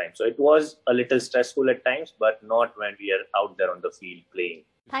at that time. So it was a little stressful at times, but not when we are out there on the field playing.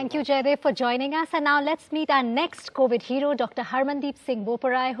 Thank you, Jaydev, for joining us. And now let's meet our next COVID hero, Dr. Harmandeep Singh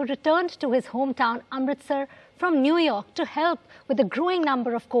Boparai, who returned to his hometown, Amritsar, from New York to help with the growing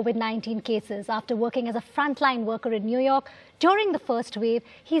number of COVID-19 cases. After working as a frontline worker in New York during the first wave,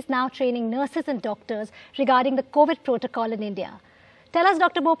 he's now training nurses and doctors regarding the COVID protocol in India. Tell us,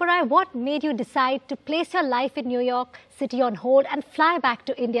 Dr. Boparai, what made you decide to place your life in New York City on hold and fly back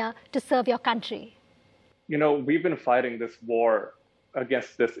to India to serve your country? We've been fighting this war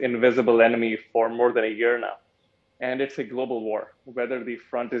against this invisible enemy for more than a year now. And it's a global war. Whether the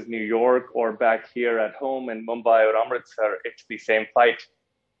front is New York or back here at home in Mumbai or Amritsar, it's the same fight.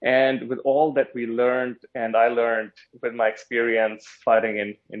 And with all that we learned, and I learned with my experience fighting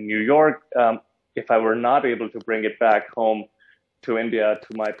in New York, if I were not able to bring it back home to India,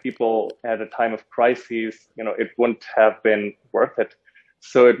 to my people at a time of crises, it wouldn't have been worth it.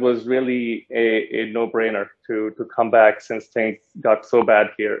 So it was really a no-brainer to come back, since things got so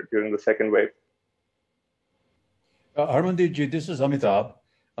bad here during the second wave. Harmandeep ji, this is Amitabh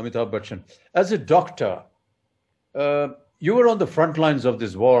Bachchan. As a doctor, you were on the front lines of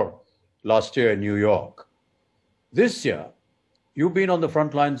this war last year in New York. This year, you've been on the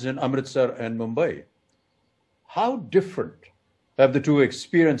front lines in Amritsar and Mumbai. How different have the two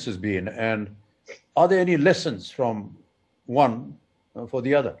experiences been, and are there any lessons from one for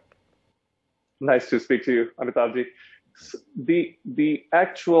the other? Nice to speak to you, Amitabh ji. The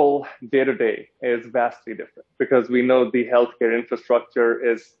actual day-to-day is vastly different, because we know the healthcare infrastructure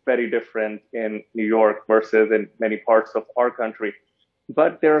is very different in New York versus in many parts of our country.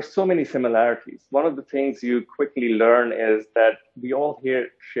 But there are so many similarities. One of the things you quickly learn is that we all here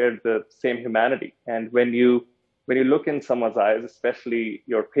share the same humanity. And when you look in someone's eyes, especially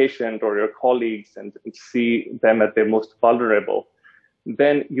your patient or your colleagues, and see them at their most vulnerable,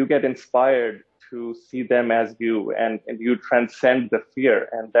 then you get inspired to see them as you, and you transcend the fear.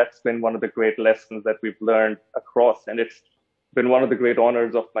 And that's been one of the great lessons that we've learned across. And it's been one of the great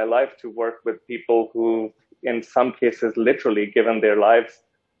honors of my life to work with people who, in some cases, literally given their lives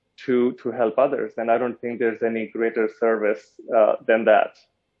to help others. And I don't think there's any greater service than that.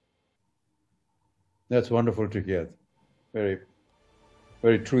 That's wonderful to hear. Very,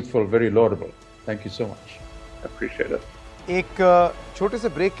 very truthful, very laudable. Thank you so much. I appreciate it. एक छोटे से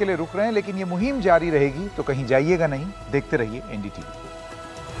break के लिए रुक रहे हैं, लेकिन ये मुहिम जारी रहेगी, तो कहीं जाइएगा नहीं, देखते रहिए NDTV।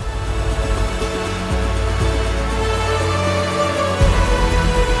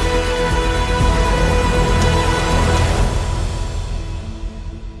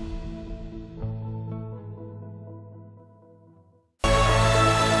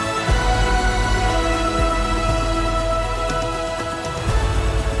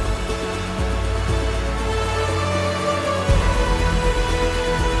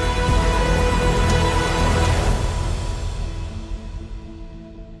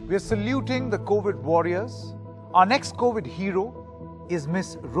 We're saluting the COVID warriors. Our next COVID hero is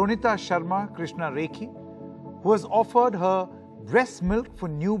Miss Ronita Sharma Krishna Rekhi, who has offered her breast milk for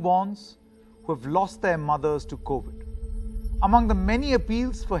newborns who have lost their mothers to COVID. Among the many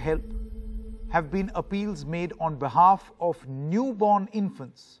appeals for help have been appeals made on behalf of newborn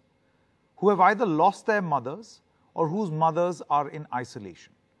infants who have either lost their mothers or whose mothers are in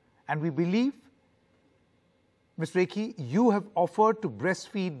isolation. And we believe, Ms. Rekhi, you have offered to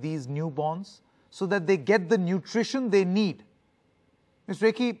breastfeed these newborns so that they get the nutrition they need. Ms.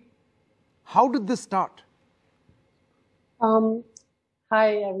 Rekhi, how did this start?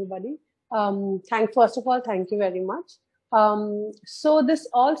 Hi, everybody. First of all, thank you very much. So this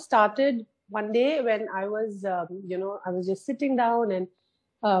all started one day when I was, I was just sitting down and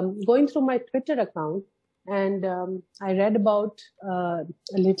going through my Twitter account, and I read about a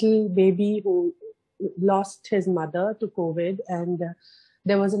little baby who lost his mother to COVID, and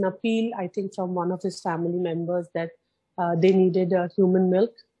there was an appeal, I think, from one of his family members that they needed human milk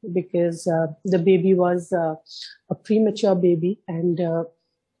because the baby was a premature baby, and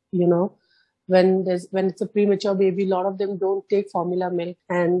when it's a premature baby, a lot of them don't take formula milk.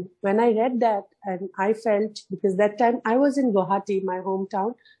 And when I read that, and I felt, because that time I was in Guwahati, my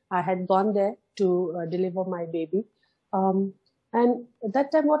hometown, I had gone there to deliver my baby. And at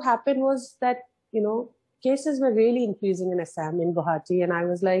that time what happened was that, cases were really increasing in Assam, in Guwahati. And I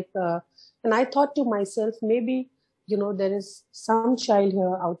was like, and I thought to myself, maybe, there is some child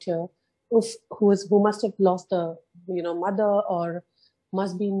out here who must have lost a, mother or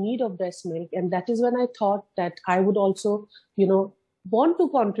must be in need of breast milk. And that is when I thought that I would also, want to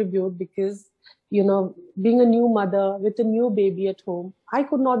contribute because, being a new mother with a new baby at home, I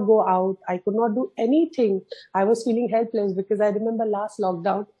could not go out. I could not do anything. I was feeling helpless because I remember last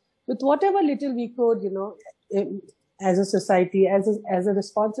lockdown, with whatever little we could, as a society, as a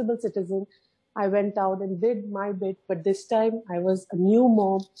responsible citizen, I went out and did my bit. But this time I was a new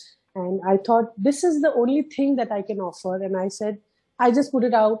mom and I thought this is the only thing that I can offer. And I said, I just put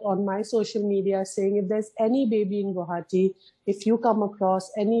it out on my social media saying, if there's any baby in Guwahati, if you come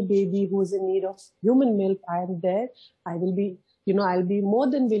across any baby who's in need of human milk, I am there. I will be, I'll be more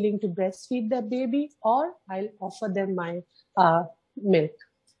than willing to breastfeed that baby, or I'll offer them my milk.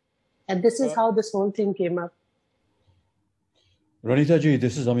 And this is how this whole thing came up. Ronita ji,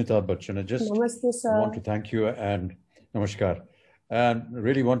 this is Amitabh Bachchan. I just Namaste, sir. want to thank you and namaskar, and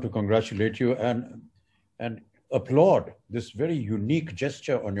really want to congratulate you and applaud this very unique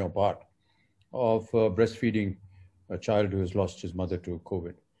gesture on your part of breastfeeding a child who has lost his mother to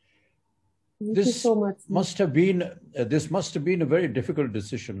COVID. Thank you so much. This must have been a very difficult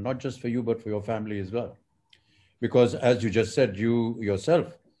decision, not just for you, but for your family as well. Because as you just said, you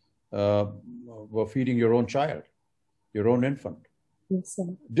yourself were feeding your own child, your own infant. Yes, sir.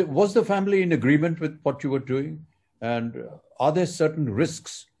 Was the family in agreement with what you were doing? And are there certain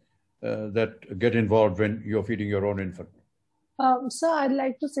risks that get involved when you're feeding your own infant? Sir, I'd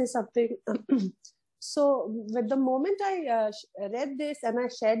like to say something. So with the moment I read this and I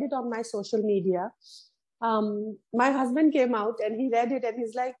shared it on my social media, my husband came out and he read it and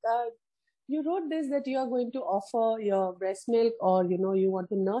he's like, you wrote this that you are going to offer your breast milk, or, you want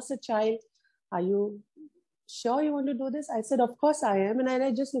to nurse a child. Are you sure you want to do this? I said, of course I am. And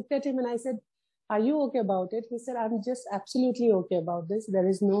I just looked at him and I said, are you okay about it? He said, I'm just absolutely okay about this. There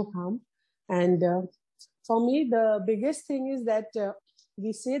is no harm. And for me, the biggest thing is that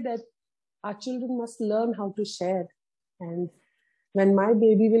we say that our children must learn how to share. And when my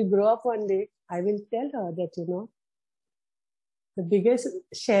baby will grow up one day, I will tell her that, the biggest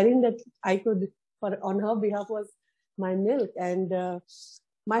sharing that I could on her behalf was my milk. And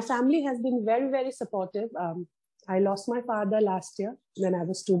my family has been very, very supportive. I lost my father last year when I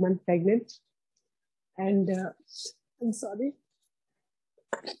was 2 months pregnant. And I'm sorry.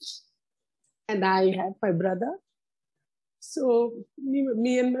 And I had my brother. So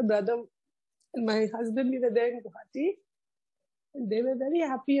me and my brother and my husband, we were there in Guwahati. And they were very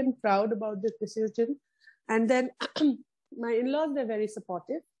happy and proud about this decision. And then my in-laws were very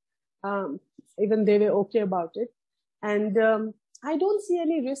supportive. Even they were okay about it. And I don't see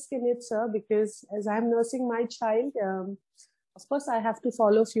any risk in it, sir, because as I'm nursing my child, of course, I have to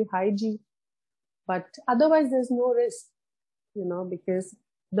follow a few hygiene. But otherwise, there's no risk, because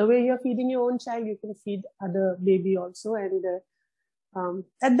the way you're feeding your own child, you can feed other baby also. And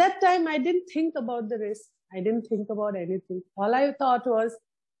at that time, I didn't think about the risk. I didn't think about anything. All I thought was,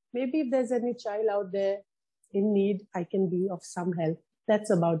 maybe if there's any child out there in need, I can be of some help. That's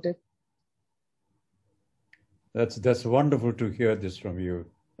about it. That's wonderful to hear this from you,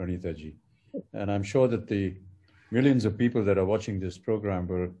 Ronita ji. And I'm sure that the millions of people that are watching this program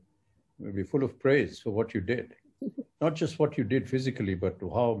will be full of praise for what you did. Not just what you did physically, but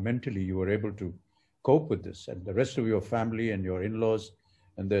how mentally you were able to cope with this, and the rest of your family and your in-laws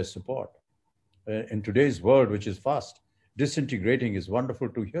and their support. In today's world, which is fast disintegrating, is wonderful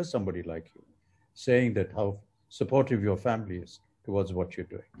to hear somebody like you saying that how supportive your family is towards what you're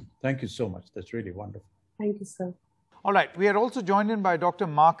doing. Thank you so much. That's really wonderful. Thank you, sir. All right, we are also joined in by Dr.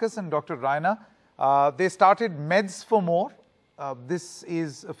 Marcus and Dr. Raina. They started Meds for More. This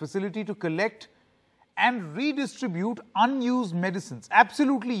is a facility to collect and redistribute unused medicines.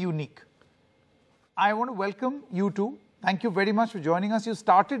 Absolutely unique. I want to welcome you two. Thank you very much for joining us. You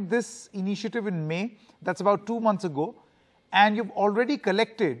started this initiative in May. That's about 2 months ago. And you've already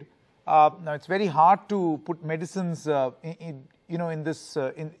collected. Now, it's very hard to put medicines in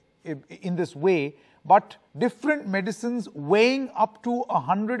this way, but different medicines weighing up to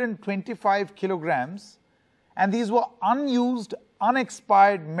 125 kilograms, and these were unused,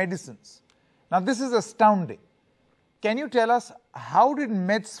 unexpired medicines. Now, this is astounding. Can you tell us, how did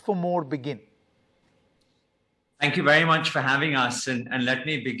Meds for More begin? Thank you very much for having us. And let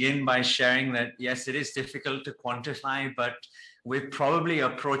me begin by sharing that, yes, it is difficult to quantify, but we're probably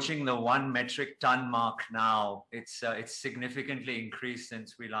approaching the 1 metric ton mark now. It's significantly increased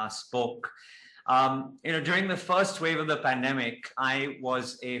since we last spoke. During the first wave of the pandemic, I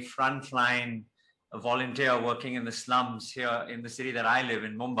was a frontline volunteer working in the slums here in the city that I live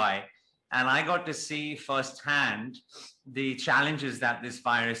in, Mumbai. And I got to see firsthand the challenges that this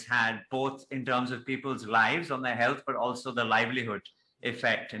virus had, both in terms of people's lives on their health, but also the livelihood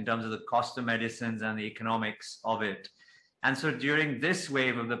effect in terms of the cost of medicines and the economics of it. And so during this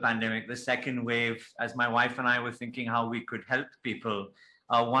wave of the pandemic, the second wave, as my wife and I were thinking how we could help people,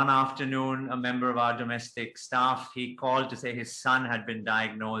 one afternoon, a member of our domestic staff, he called to say his son had been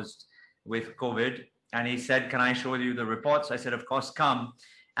diagnosed with COVID. And he said, "Can I show you the reports?" I said, "Of course, come."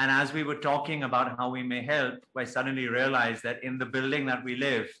 And as we were talking about how we may help, I suddenly realized that in the building that we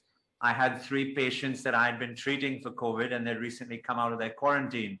live, I had 3 patients that I had been treating for COVID, and they'd recently come out of their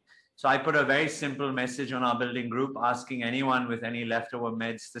quarantine. So I put a very simple message on our building group asking anyone with any leftover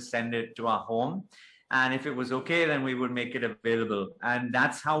meds to send it to our home. And if it was okay, then we would make it available. And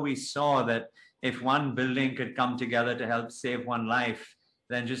that's how we saw that if one building could come together to help save one life,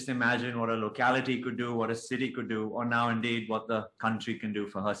 then just imagine what a locality could do, what a city could do, or now indeed what the country can do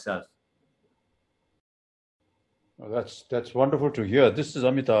for herself. Well, that's wonderful to hear. This is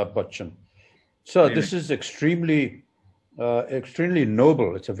Amitabh Bachchan. So this is extremely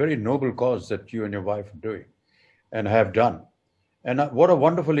noble. It's a very noble cause that you and your wife are doing and have done. And what a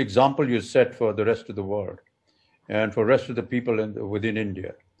wonderful example you set for the rest of the world and for the rest of the people within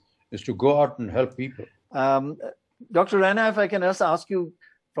India, is to go out and help people. Dr. Raina, if I can just ask you,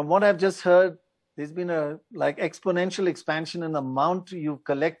 from what I've just heard, there's been a exponential expansion in the amount you've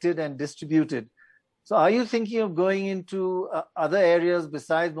collected and distributed. So are you thinking of going into other areas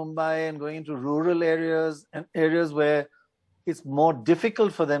besides Mumbai and going into rural areas and areas where it's more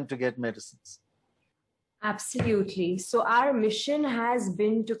difficult for them to get medicines? Absolutely. So our mission has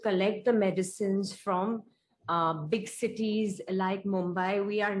been to collect the medicines from big cities like Mumbai.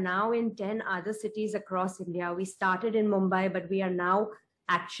 We are now in 10 other cities across India. We started in Mumbai, but we are now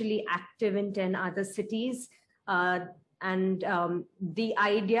actually active in 10 other cities. The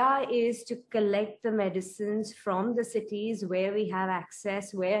idea is to collect the medicines from the cities where we have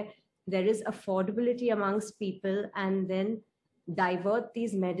access, where there is affordability amongst people, and then divert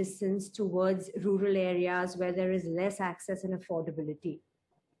these medicines towards rural areas where there is less access and affordability.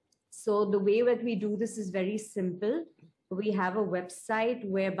 So the way that we do this is very simple. We have a website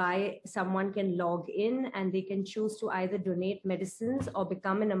whereby someone can log in and they can choose to either donate medicines or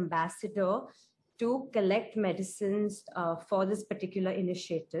become an ambassador to collect medicines for this particular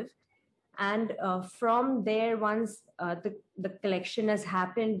initiative. And from there, once the collection has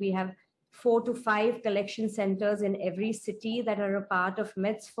happened, we have 4 to 5 collection centers in every city that are a part of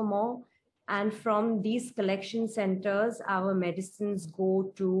Meds for More. And from these collection centers, our medicines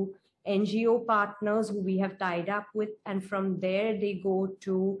go to NGO partners who we have tied up with. And from there, they go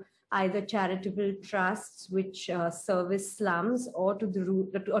to either charitable trusts which service slums, or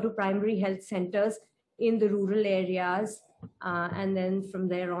to primary health centers in the rural areas. And then from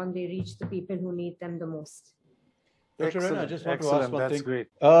there on, they reach the people who need them the most. Dr. Raina, I just want to ask one That's thing. great.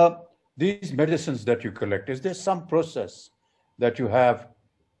 These medicines that you collect, is there some process that you have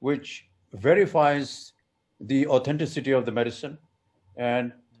which verifies the authenticity of the medicine?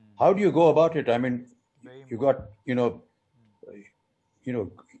 And how do you go about it? I mean, you got,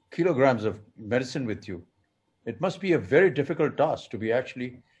 kilograms of medicine with you. It must be a very difficult task to be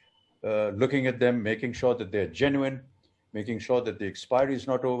actually looking at them, making sure that they're genuine, making sure that the expiry is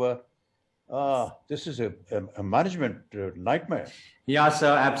not over. This is a management nightmare. Yeah,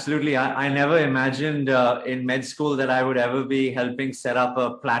 sir, absolutely. I never imagined in med school that I would ever be helping set up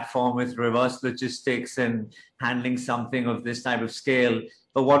a platform with reverse logistics and handling something of this type of scale.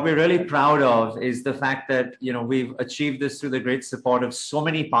 But what we're really proud of is the fact that, we've achieved this through the great support of so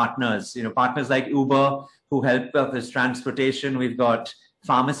many partners, partners like Uber who help with this transportation. We've got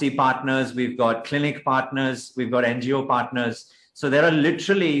pharmacy partners, we've got clinic partners, we've got NGO partners. So there are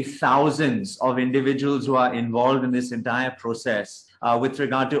literally thousands of individuals who are involved in this entire process with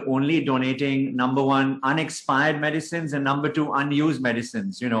regard to only donating, number one, unexpired medicines, and number two, unused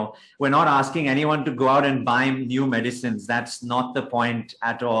medicines. We're not asking anyone to go out and buy new medicines. That's not the point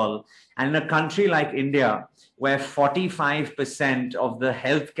at all. And in a country like India, where 45% of the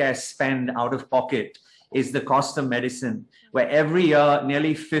healthcare spend out of pocket is the cost of medicine, where every year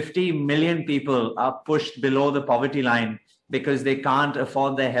nearly 50 million people are pushed below the poverty line because they can't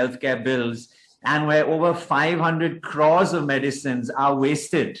afford their healthcare bills, and where over 500 crores of medicines are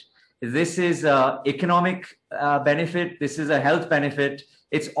wasted. This is an economic benefit. This is a health benefit.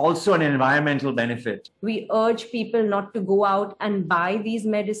 It's also an environmental benefit. We urge people not to go out and buy these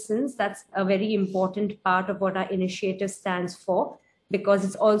medicines. That's a very important part of what our initiative stands for, because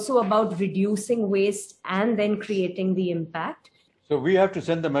it's also about reducing waste and then creating the impact. So we have to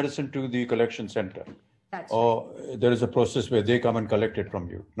send the medicine to the collection center. Or there is a process where they come and collect it from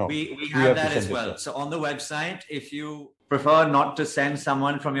you? No, we have that as well. So on the website, if you prefer not to send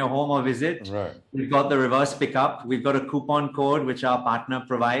someone from your home or visit, we've got the reverse pickup. We've got a coupon code which our partner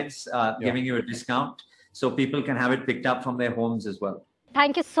provides, giving you a discount, so people can have it picked up from their homes as well.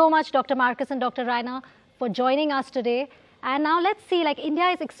 Thank you so much, Dr. Marcus and Dr. Rainer, for joining us today. And now let's see, India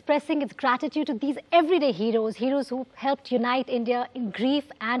is expressing its gratitude to these everyday heroes who helped unite India in grief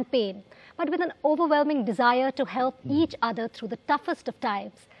and pain, but with an overwhelming desire to help each other through the toughest of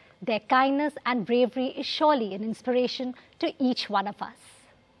times. Their kindness and bravery is surely an inspiration to each one of us.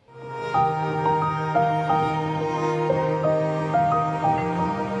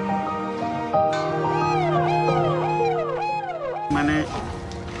 मैंने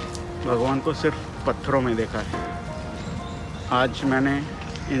भगवान को सिर्फ पत्थरों में देखा है। आज मैंने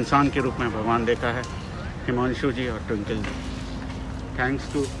इंसान के रूप में भगवान देखा है, हिमांशु जी और twinkle ji.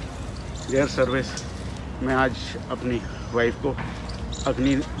 Thanks to their service मैं आज अपनी वाइफ को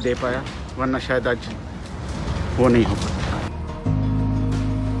अग्नि दे पाया, वरना शायद आज वो नहीं हो पाता।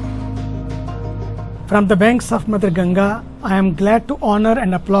 From the banks of Mother Ganga, I am glad to honor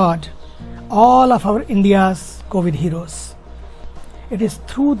and applaud all of our India's COVID heroes. It is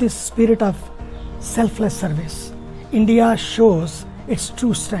through this spirit of selfless service India shows its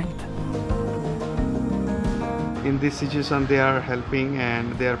true strength. In this situation, they are helping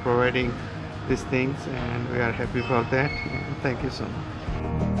and they are providing these things, and we are happy for that. Thank you so much.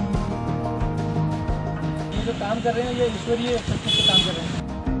 जो काम कर रहे हैं ये ईश्वरीय शक्ति से काम कर रहे हैं।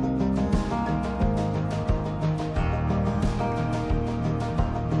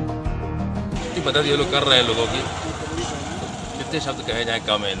 मदद ये लोग कर रहे हैं लोगों की, कितने शब्द कहे जाए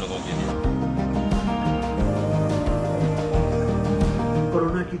कम है इन लोगों के लिए।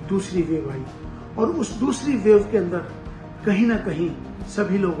 कोरोना की दूसरी वेव आई और उस दूसरी वेव के अंदर कहीं ना कहीं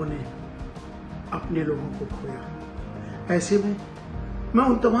सभी लोगों ने अपने लोगों को खोया। ऐसे में मैं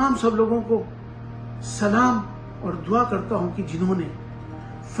उन तमाम सब लोगों को सलाम और दुआ करता हूं कि जिन्होंने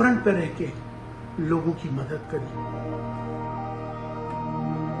फ्रंट पे रह के लोगों की मदद करी।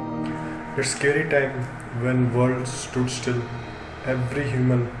 It's scary time when world stood still. Every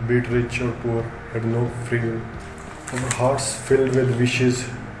human, be it rich or poor, had no freedom. Our hearts filled with wishes.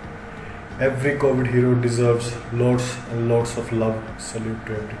 Every COVID hero deserves lots and lots of love. Salute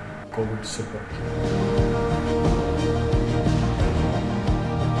to every COVID super.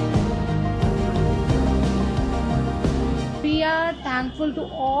 We are thankful to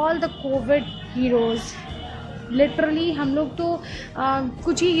all the COVID heroes. Literally हम लोग तो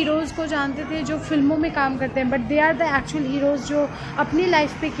कुछ ही heroes को जानते थे जो फिल्मों में काम करते हैं, but they are the actual heroes जो अपनी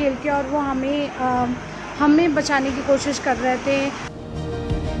लाइफ पे खेल के और वो हमें बचाने की कोशिश कर रहे थे।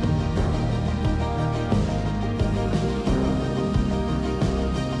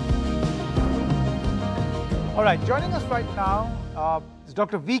 All right, joining us right now is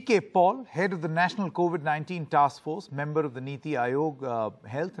Dr. V.K. Paul, head of the National COVID-19 Task Force, member of the Niti Aayog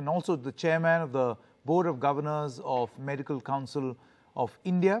Health, and also the chairman of the Board of Governors of Medical Council of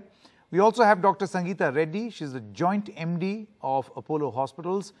India. We also have Dr. Sangeeta Reddy. She's the Joint MD of Apollo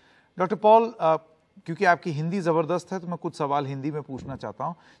Hospitals. Dr. Paul, क्योंकि आपकी हिंदी ज़बरदस्त है तो मैं कुछ सवाल हिंदी में पूछना चाहता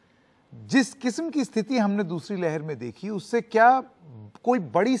हूँ। जिस किस्म की स्थिति हमने दूसरी लहर में देखी, उससे क्या कोई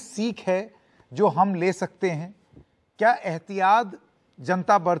बड़ी सीख है जो हम ले सकते हैं? क्या एहतियात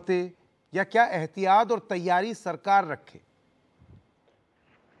जनता बरते या क्या एहतियात और तैयारी सरकार रखे?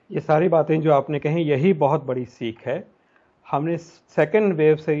 ये सारी बातें जो आपने कही, यही बहुत बड़ी सीख है। हमने सेकेंड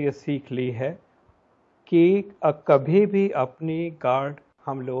वेव से ये सीख ली है कि कभी भी अपनी गार्ड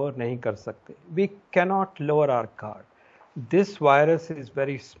हम लोअर नहीं कर सकते। We cannot lower our guard. This virus is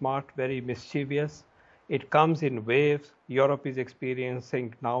very smart, very mischievous. It comes in waves. Europe is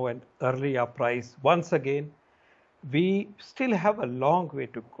experiencing now an early uprise. Once again, we still have a long way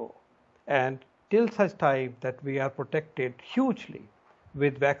to go. And till such time that we are protected hugely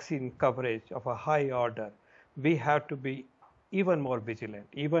with vaccine coverage of a high order, we have to be even more vigilant.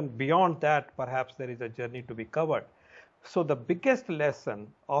 Even beyond that, perhaps there is a journey to be covered. So the biggest lesson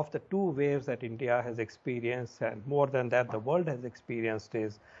of the two waves that India has experienced, and more than that the world has experienced,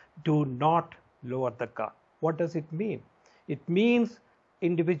 is do not lower the guard. What does it mean? It means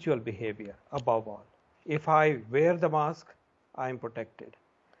individual behavior above all. If I wear the mask, I am protected.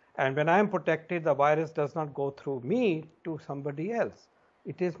 And when I am protected, the virus does not go through me to somebody else.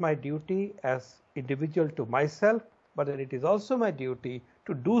 It is my duty as individual to myself, but then it is also my duty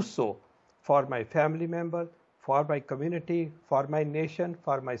to do so for my family members, for my community, for my nation,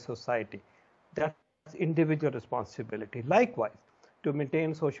 for my society. That's individual responsibility. Likewise, to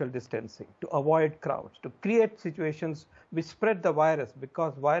maintain social distancing, to avoid crowds, to create situations which spread the virus,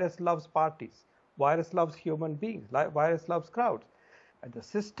 because virus loves parties, virus loves human beings, virus loves crowds. At the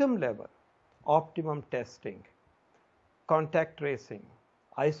system level, optimum testing, contact tracing,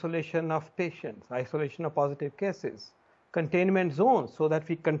 isolation of patients, isolation of positive cases, containment zones so that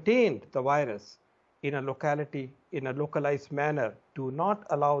we contained the virus in a locality, in a localized manner. Do not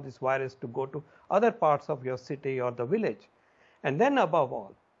allow this virus to go to other parts of your city or the village. And then above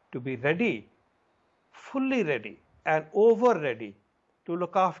all, to be ready, fully ready and over ready to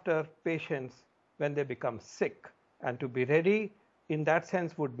look after patients when they become sick. And to be ready in that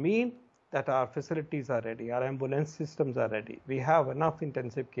sense would mean that our facilities are ready, our ambulance systems are ready. We have enough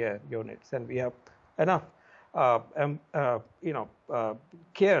intensive care units and we have enough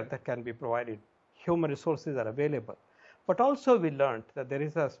care that can be provided. Human resources are available. But also we learned that there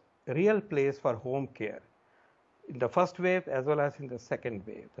is a real place for home care in the first wave as well as in the second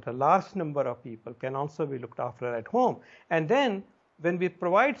wave, that a large number of people can also be looked after at home. And then when we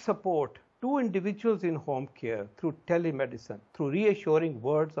provide support to individuals in home care through telemedicine, through reassuring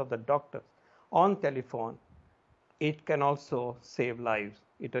words of the doctors on telephone, it can also save lives.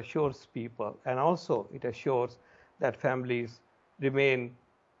 It assures people, and also it assures that families remain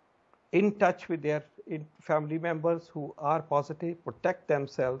in touch with their family members who are positive, protect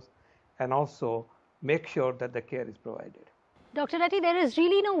themselves, and also make sure that the care is provided. Dr. Reddy, there is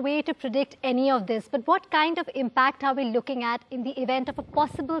really no way to predict any of this, but what kind of impact are we looking at in the event of a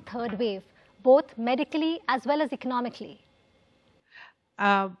possible third wave, both medically as well as economically?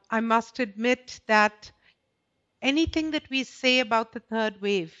 I must admit that anything that we say about the third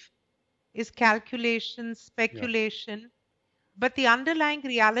wave is calculation, speculation, but the underlying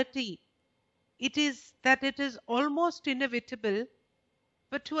reality, it is that it is almost inevitable,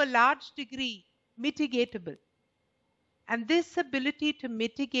 but to a large degree mitigatable. And this ability to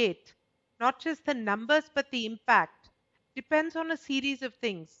mitigate not just the numbers but the impact depends on a series of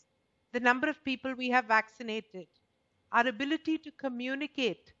things. The number of people we have vaccinated, our ability to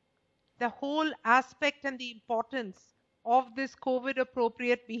communicate the whole aspect and the importance of this COVID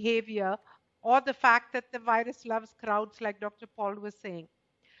appropriate behavior, or the fact that the virus loves crowds, like Dr. Paul was saying.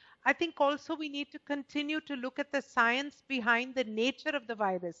 I think also we need to continue to look at the science behind the nature of the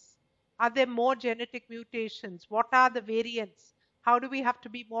virus. Are there more genetic mutations? What are the variants? How do we have to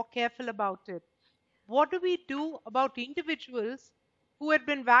be more careful about it? What do we do about individuals who had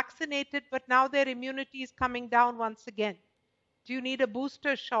been vaccinated but now their immunity is coming down once again? Do you need a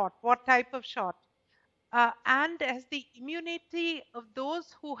booster shot? What type of shot? And has the immunity of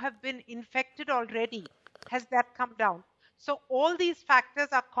those who have been infected already, has that come down? So all these factors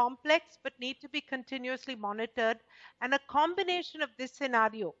are complex but need to be continuously monitored, and a combination of this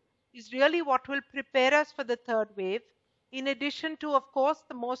scenario is really what will prepare us for the third wave, in addition to, of course,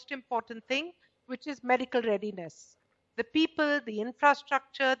 the most important thing, which is medical readiness. The people, the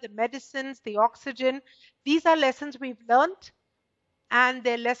infrastructure, the medicines, the oxygen, these are lessons we've learned, and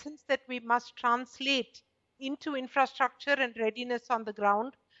they're lessons that we must translate into infrastructure and readiness on the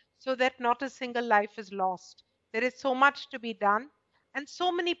ground so that not a single life is lost. There is so much to be done and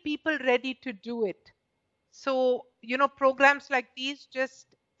so many people ready to do it. So, programs like these just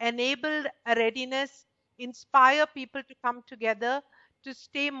enable a readiness, inspire people to come together, to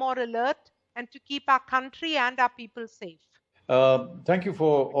stay more alert and to keep our country and our people safe. Thank you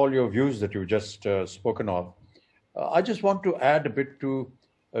for all your views that you've just spoken of. I just want to add a bit to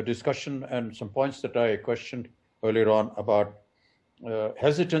a discussion and some points that I questioned earlier on about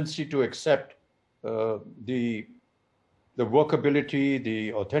hesitancy to accept the workability,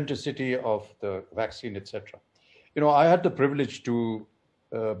 the authenticity of the vaccine, etc. You know, I had the privilege to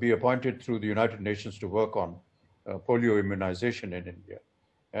be appointed through the United Nations to work on polio immunization in India.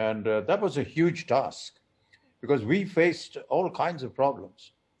 And that was a huge task because we faced all kinds of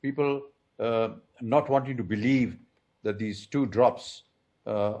problems. People not wanting to believe that these 2 drops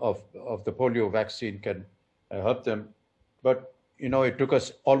of the polio vaccine can help them. But, you know, it took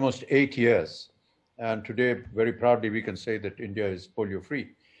us almost 8 years. And today, very proudly, we can say that India is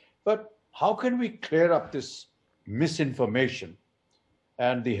polio-free. But how can we clear up this misinformation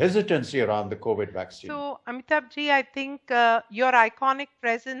and the hesitancy around the COVID vaccine? So, Amitabh ji, I think your iconic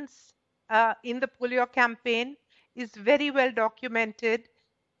presence in the polio campaign is very well documented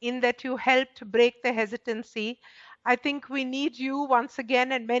in that you helped break the hesitancy. I think we need you once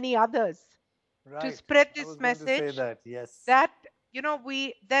again and many others to spread this message that, you know,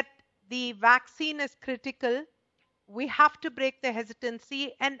 that the vaccine is critical. We have to break the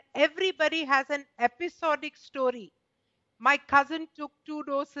hesitancy, and everybody has an episodic story. My cousin took 2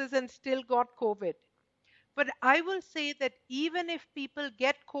 doses and still got COVID. But I will say that even if people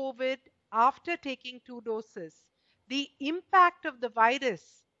get COVID after taking 2 doses, the impact of the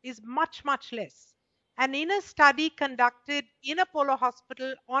virus is much, much less. And in a study conducted in Apollo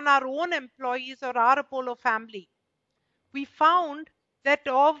Hospital on our own employees or our Apollo family, we found that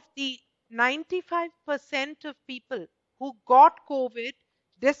of the 95% of people who got COVID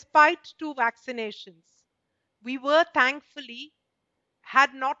despite 2 vaccinations, we were thankfully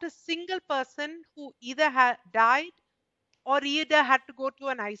had not a single person who either had died or either had to go to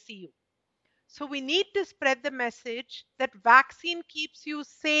an ICU. So we need to spread the message that vaccine keeps you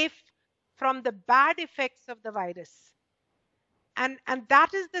safe from the bad effects of the virus. And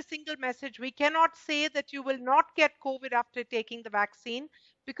that is the single message. We cannot say that you will not get COVID after taking the vaccine,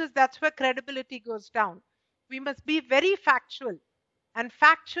 because that's where credibility goes down. We must be very factual. And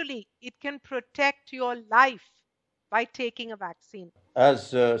factually, it can protect your life by taking a vaccine.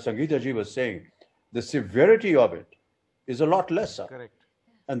 As Sangeeta ji was saying, the severity of it is a lot lesser. Correct.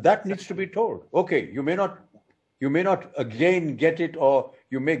 And that needs to be told. Okay, you may not again get it, or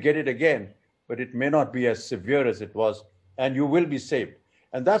you may get it again, but it may not be as severe as it was, and you will be saved.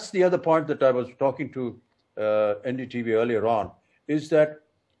 And that's the other point that I was talking to NDTV earlier on, is that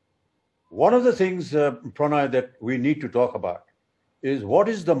one of the things, Pranay, that we need to talk about is what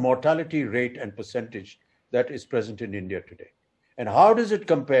is the mortality rate and percentage that is present in India today? And how does it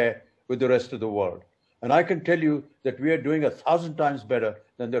compare with the rest of the world? And I can tell you that we are doing 1,000 times better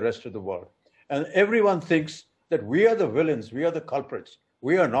than the rest of the world. And everyone thinks that we are the villains, we are the culprits.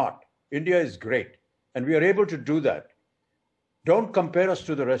 We are not. India is great, and we are able to do that. Don't compare us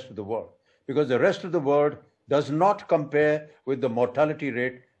to the rest of the world, because the rest of the world does not compare with the mortality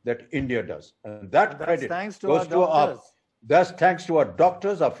rate that India does. And that credit goes to our, that's thanks to our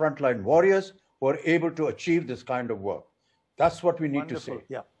doctors, our frontline warriors, who are able to achieve this kind of work. That's what we need to say.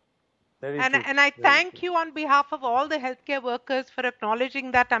 Yeah. And I thank you on behalf of all the healthcare workers for acknowledging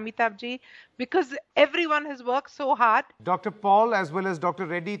that, Amitabh ji, because everyone has worked so hard. Dr. Paul as well as Dr.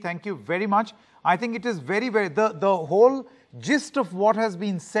 Reddy, thank you very much. I think it is very, the whole gist of what has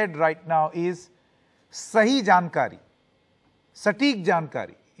been said right now is sahi jankari, sateek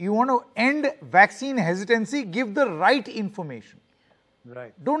jankari. You want to end vaccine hesitancy, give the right information.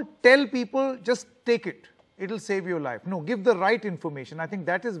 Right. Don't tell people, just take it. It'll save your life. No, give the right information. I think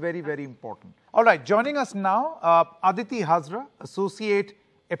that is very, very important. All right, joining us now, Aditi Hazra, Associate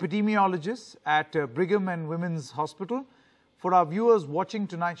Epidemiologist at Brigham and Women's Hospital. For our viewers watching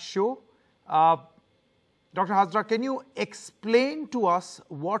tonight's show, Dr. Hazra, can you explain to us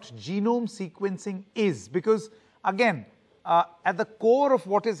what genome sequencing is? Because again, at the core of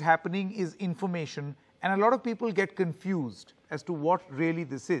what is happening is information, and a lot of people get confused as to what really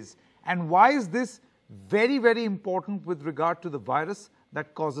this is. And why is this very, very important with regard to the virus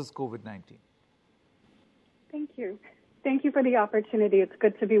that causes COVID-19? Thank you. Thank you for the opportunity. It's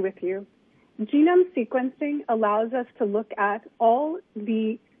good to be with you. Genome sequencing allows us to look at all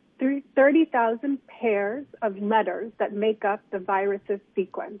the 30,000 pairs of letters that make up the virus's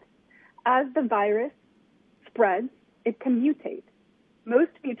sequence. As the virus spreads, it can mutate.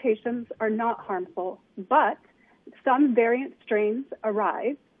 Most mutations are not harmful, but some variant strains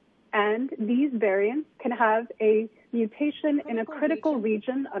arise, and these variants can have a mutation in a critical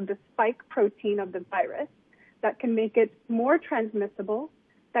region of the spike protein of the virus, that can make it more transmissible,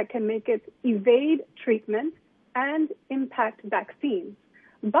 that can make it evade treatment and impact vaccines.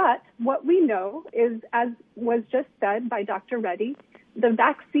 But what we know is, as was just said by Dr. Reddy, the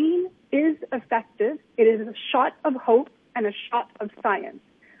vaccine is effective. It is a shot of hope and a shot of science.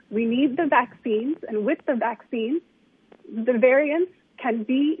 We need the vaccines, and with the vaccines, the variants can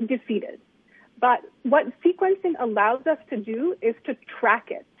be defeated. But what sequencing allows us to do is to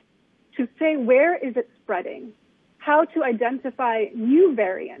track it, to say where is it spreading, how to identify new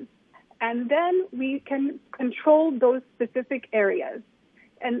variants, and then we can control those specific areas.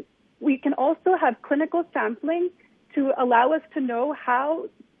 And we can also have clinical sampling to allow us to know how,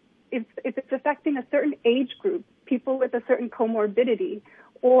 if it's affecting a certain age group, people with a certain comorbidity,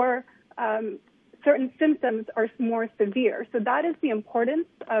 or certain symptoms are more severe. So that is the importance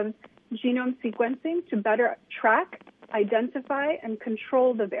of genome sequencing to better track, identify, and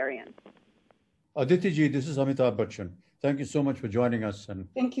control the variants. Aditi ji, this is Amitabh Bachchan. Thank you so much for joining us and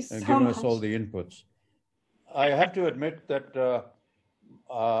Thank you so giving much. us all the inputs. I have to admit that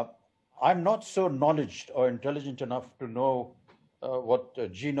I'm not so knowledgeable or intelligent enough to know what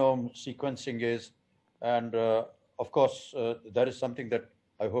genome sequencing is. And of course, that is something that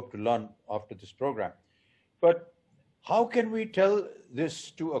I hope to learn after this program. But how can we tell this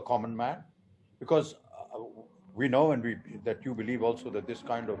to a common man? Because we know, and that you believe also, that this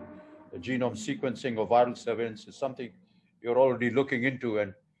kind of genome sequencing or viral surveillance is something you're already looking into,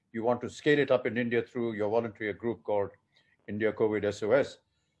 and you want to scale it up in India through your volunteer group called India COVID SOS.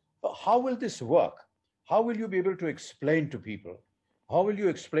 How will this work? How will you be able to explain to people? How will you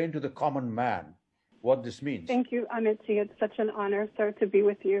explain to the common man what this means? Thank you, Amitji. It's such an honor, sir, to be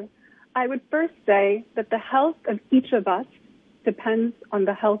with you. I would first say that the health of each of us depends on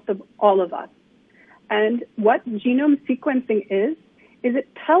the health of all of us. And what genome sequencing is it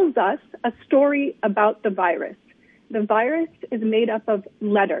tells us a story about the virus. The virus is made up of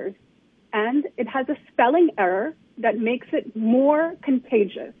letters, and it has a spelling error that makes it more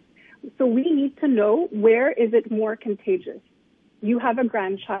contagious. So we need to know, where is it more contagious? You have a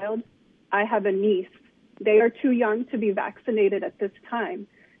grandchild. I have a niece. They are too young to be vaccinated at this time.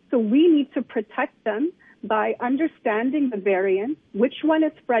 So we need to protect them by understanding the variant, which one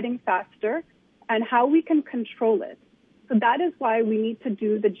is spreading faster, and how we can control it. So that is why we need to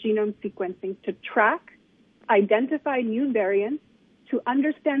do the genome sequencing, to track, identify new variants, to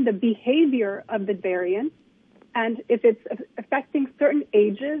understand the behavior of the variant, and if it's affecting certain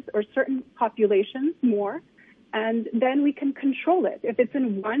ages or certain populations more, and then we can control it. If it's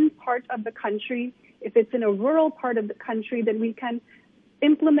in one part of the country, if it's in a rural part of the country, then we can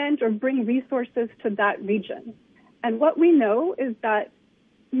implement or bring resources to that region. And what we know is that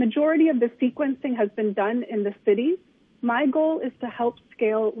majority of the sequencing has been done in the cities. My goal is to help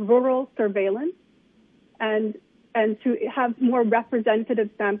scale rural surveillance and to have more representative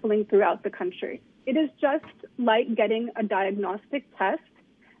sampling throughout the country. It is just like getting a diagnostic test.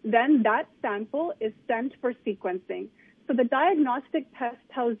 Then that sample is sent for sequencing. So the diagnostic test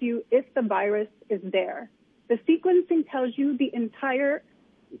tells you if the virus is there. The sequencing tells you the entire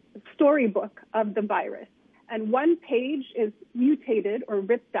storybook of the virus. And one page is mutated or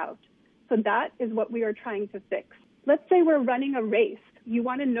ripped out. So that is what we are trying to fix. Let's say we're running a race. You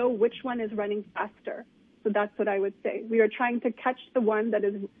want to know which one is running faster. So that's what I would say. We are trying to catch the one that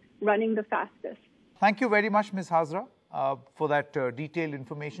is running the fastest. Thank you very much, Ms. Hazra, for that detailed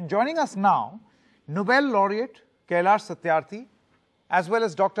information. Joining us now, Nobel laureate Kailash Satyarthi, as well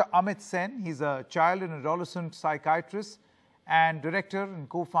as Dr. Amit Sen. He's a child and adolescent psychiatrist and director and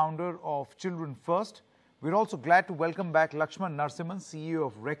co-founder of Children First. We're also glad to welcome back Lakshman Narasimhan, CEO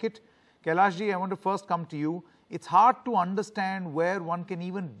of Reckitt. Kailash ji, I want to first come to you. It's hard to understand where one can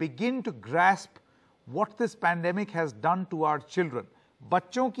even begin to grasp what this pandemic has done to our children.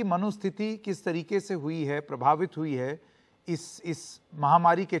 बच्चों की मनोस्थिति किस तरीके से हुई है, प्रभावित हुई है इस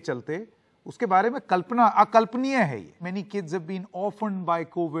महामारी के चलते, उसके बारे में अकल्पनीय है ये. Many kids have been orphaned by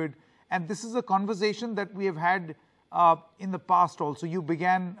COVID, and this is a conversation that we have had in the past also. You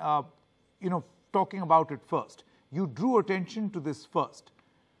began, talking about it first. You drew attention to this first.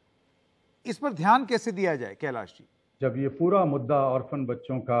 इस पर ध्यान कैसे दिया जाए, कैलाश जी? जब ये पूरा मुद्दा ऑर्फन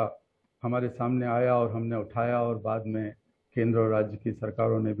बच्चों का हमारे सामने आया और हमने उठाया और बाद में केंद्र और राज्य की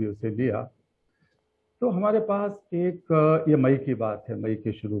सरकारों ने भी उसे लिया, तो हमारे पास ये मई की बात है, मई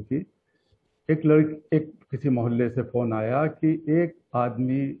के शुरू की, एक किसी मोहल्ले से फोन आया कि एक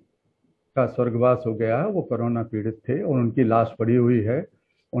आदमी का स्वर्गवास हो गया है, वो कोरोना पीड़ित थे और उनकी लाश पड़ी हुई है,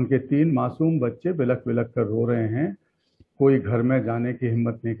 उनके 3 मासूम बच्चे बिलख बिलख कर रो रहे हैं, कोई घर में जाने की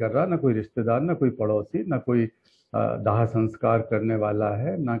हिम्मत नहीं कर रहा, ना कोई रिश्तेदार, ना कोई पड़ोसी, ना कोई दाह संस्कार करने वाला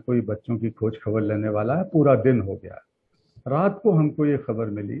है, ना कोई बच्चों की खोज खबर लेने वाला है। पूरा दिन हो गया। रात को हमको ये खबर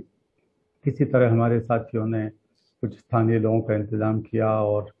मिली, किसी तरह हमारे साथियों ने कुछ स्थानीय लोगों का इंतजाम किया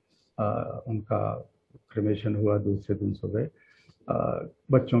और उनका क्रिमेशन हुआ। दूसरे दिन सुबह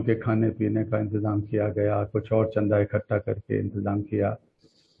बच्चों के खाने पीने का इंतजाम किया गया, कुछ और चंदा इकट्ठा करके इंतजाम किया।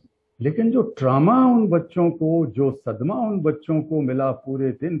 लेकिन जो ट्रामा उन बच्चों को, जो सदमा उन बच्चों को मिला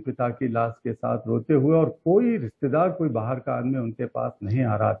पूरे दिन पिता की लाश के साथ रोते हुए, और कोई रिश्तेदार, कोई बाहर का आदमी उनके पास नहीं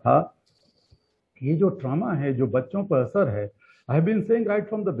आ रहा था। ये जो ट्रामा है, जो बच्चों पर असर है, I have been saying right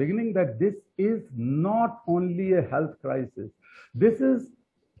from the beginning that this is not only a health crisis. This is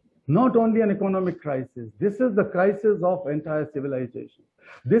not only an economic crisis. This is the crisis of entire civilization.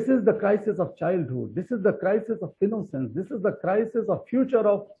 This is the crisis of childhood. This is the crisis of innocence. This is the crisis of future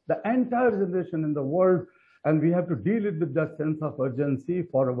of the entire generation in the world. And we have to deal it with that sense of urgency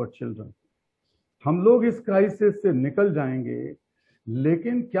for our children. हम लोग इस crisis से निकल जाएंगे,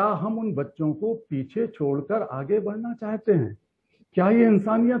 लेकिन क्या हम उन बच्चों को पीछे छोड़कर आगे बढ़ना चाहते हैं? क्या ये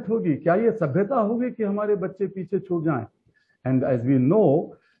इंसानियत होगी? क्या ये सभ्यता होगी कि हमारे बच्चे पीछे छूट जाएं? And as we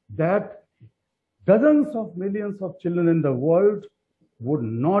know that dozens of millions of children in the world would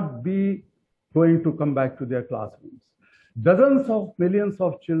not be going to come back to their classrooms. Dozens of millions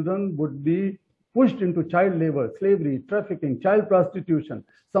of children would be pushed into child labor, slavery, trafficking, child prostitution.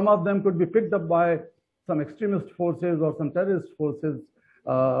 Some of them could be picked up by some extremist forces or some terrorist forces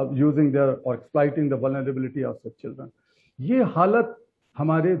using their or exploiting the vulnerability of such children. ये हालत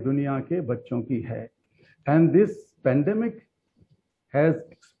हमारे दुनिया के बच्चों की है, and this pandemic has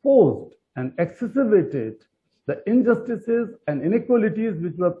exposed and exacerbated the injustices and inequalities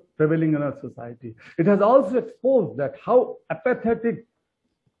which were prevailing in our society. It has also exposed that how apathetic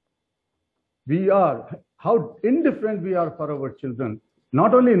we are, how indifferent we are for our children.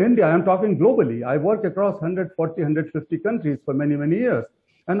 Not only in India, I am talking globally. I work across 140, 150 countries for many, many years.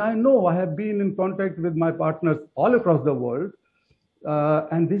 And I know I have been in contact with my partners all across the world.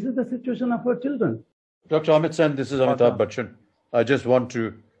 And this is the situation of our children. Dr. Amit Sen, this is Amitabh Bachchan. I just want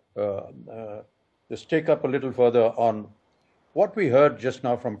to just take up a little further on what we heard just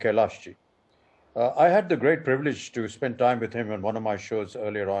now from Kailashji. I had the great privilege to spend time with him on one of my shows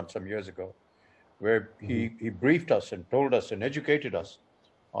earlier on some years ago, where he briefed us and told us and educated us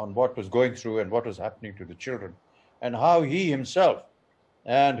on what was going through and what was happening to the children, and how he himself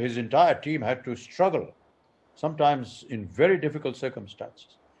and his entire team had to struggle, sometimes in very difficult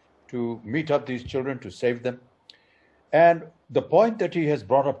circumstances, to meet up these children, to save them. And the point that he has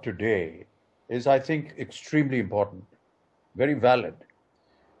brought up today is, I think, extremely important, very valid.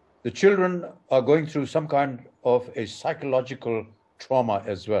 The children are going through some kind of a psychological trauma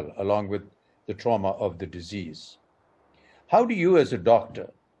as well, along with the trauma of the disease. How do you as a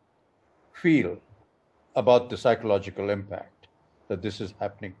doctor feel about the psychological impact that this is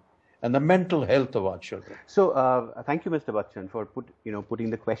happening and the mental health of our children? So thank you, Mr. Bachchan, for putting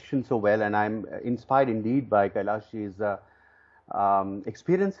the question so well, and I'm inspired indeed by Kailashji's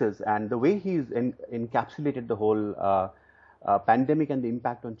experiences and the way he's encapsulated the whole pandemic and the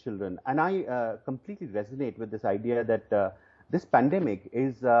impact on children. And I completely resonate with this idea that this pandemic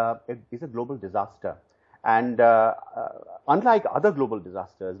is a global disaster. And unlike other global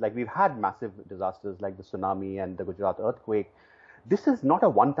disasters, like we've had massive disasters like the tsunami and the Gujarat earthquake, this is not a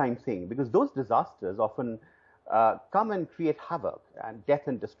one-time thing, because those disasters often come and create havoc and death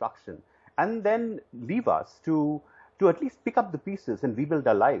and destruction, and then leave us to at least pick up the pieces and rebuild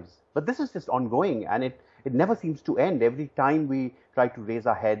our lives. But this is just ongoing, and it never seems to end. Every time we try to raise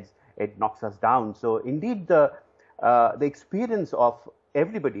our heads, it knocks us down. So indeed, the experience of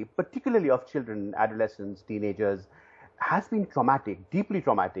everybody, particularly of children, adolescents, teenagers, has been traumatic, deeply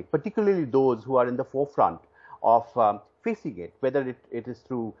traumatic, particularly those who are in the forefront of facing it, whether it is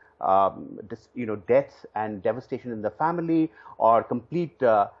through deaths and devastation in the family, or complete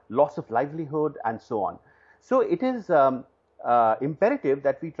loss of livelihood, and so on. So it is imperative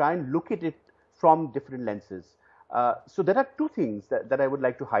that we try and look at it from different lenses. So there are two things that I would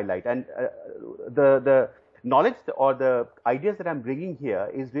like to highlight, and the knowledge or the ideas that I'm bringing here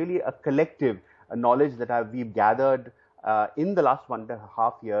is really a collective knowledge that we've gathered in the last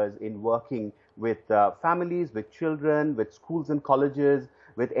 1.5 years in working with families, with children, with schools and colleges,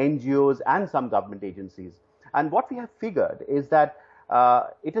 with NGOs and some government agencies. And what we have figured is that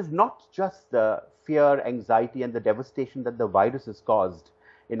it is not just the fear, anxiety, and the devastation that the virus has caused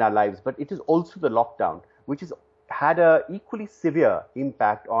in our lives, but it is also the lockdown, which has had an equally severe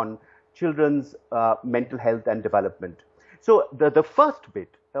impact on children's mental health and development. So the first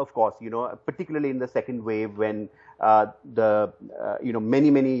bit of course, particularly in the second wave when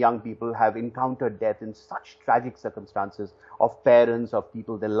many young people have encountered death in such tragic circumstances of parents, of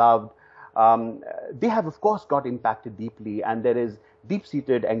people they loved. They have, of course, got impacted deeply, and there is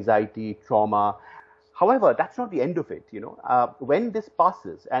deep-seated anxiety, trauma. However, that's not the end of it. When this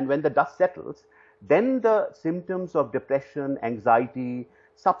passes and when the dust settles, then the symptoms of depression, anxiety,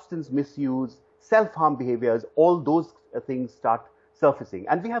 substance misuse, self-harm behaviors, all those things start surfacing.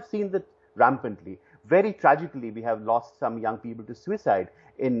 And we have seen that rampantly. Very tragically, we have lost some young people to suicide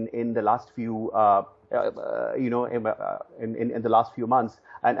in the last few in the last few months,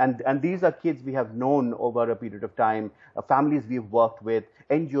 and these are kids we have known over a period of time, families we've worked with,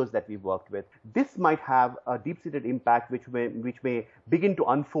 NGOs that we've worked with. This might have a deep-seated impact which may begin to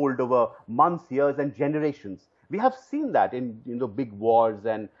unfold over months, years, and generations. We have seen that in the big wars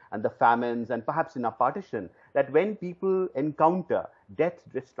and the famines, and perhaps in a partition, that when people encounter death,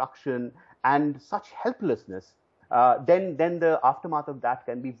 destruction, and such helplessness, then the aftermath of that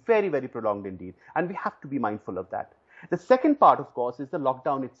can be very, very prolonged indeed. And we have to be mindful of that. The second part, of course, is the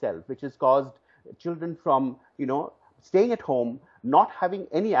lockdown itself, which has caused children from, staying at home, not having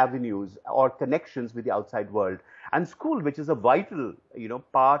any avenues or connections with the outside world, and school, which is a vital,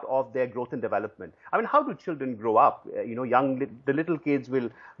 part of their growth and development. I mean, how do children grow up? The little kids will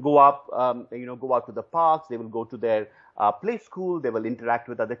go up, go out to the parks, they will go to their play school, they will interact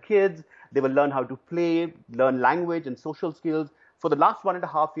with other kids, they will learn how to play, learn language and social skills. For the last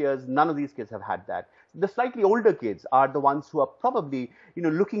 1.5 years, none of these kids have had that. The slightly older kids are the ones who are probably,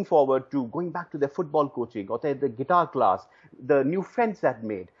 looking forward to going back to their football coaching or the guitar class, the new friends that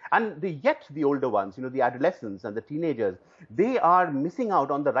made. And yet the older ones, the adolescents and the teenagers, they are missing out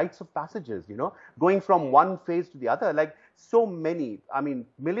on the rites of passages, going from one phase to the other. Like so many,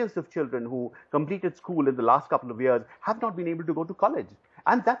 millions of children who completed school in the last couple of years have not been able to go to college.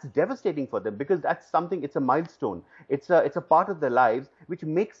 And that's devastating for them, because that's something, it's a milestone. It's a part of their lives which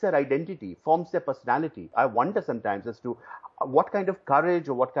makes their identity, forms their personality. I wonder sometimes as to what kind of courage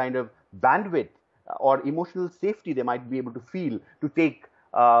or what kind of bandwidth or emotional safety they might be able to feel to take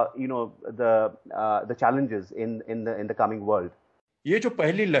the challenges in the coming world. ये जो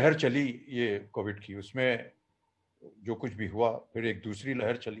पहली लहर चली ये Covid की, उसमें जो कुछ भी हुआ, फिर एक दूसरी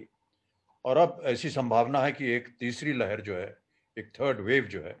लहर चली, और अब ऐसी संभावना है कि एक तीसरी लहर जो है, एक थर्ड वेव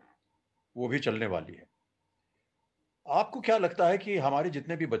जो है, वो भी चलने वाली है। आपको क्या लगता है कि हमारे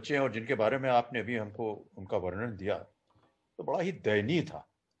जितने भी बच्चे हैं और जिनके बारे में आपने अभी हमको उनका वर्णन दिया, तो बड़ा ही दयनीय था।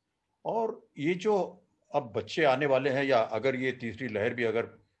 और ये जो अब बच्चे आने वाले हैं, या अगर ये तीसरी लहर भी अगर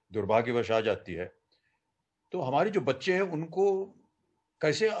दुर्भाग्यवश आ जाती है, तो हमारे जो बच्चे हैं उनको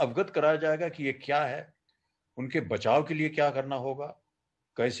कैसे अवगत कराया जाएगा कि ये क्या है, उनके बचाव के लिए क्या करना होगा,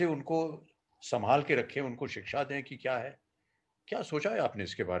 कैसे उनको संभाल के रखें, उनको शिक्षा दें कि क्या है? क्या सोचा है आपने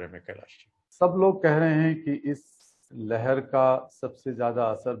इसके बारे में, कैलाश जी? सब लोग कह रहे हैं कि इस लहर का सबसे ज्यादा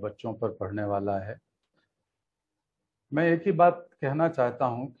असर बच्चों पर पड़ने वाला है। मैं एक ही बात कहना चाहता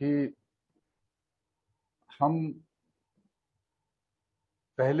हूं कि हम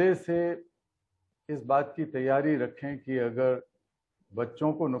पहले से इस बात की तैयारी रखें कि अगर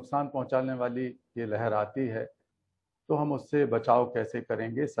बच्चों को नुकसान पहुंचाने वाली ये लहर आती है तो हम उससे बचाव कैसे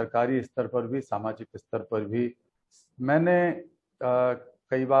करेंगे, सरकारी स्तर पर भी, सामाजिक स्तर पर भी। मैंने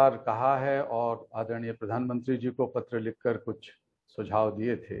कई बार कहा है और आदरणीय प्रधानमंत्री जी को पत्र लिखकर कुछ सुझाव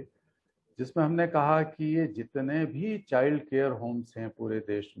दिए थे, जिसमें हमने कहा कि ये जितने भी चाइल्ड केयर होम्स हैं पूरे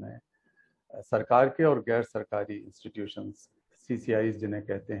देश में, सरकार के और गैर सरकारी इंस्टीट्यूशंस, CCIs जिन्हें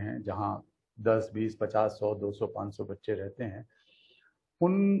कहते हैं, जहां 10, 20, 50, 100, 200, 500 बच्चे रहते हैं,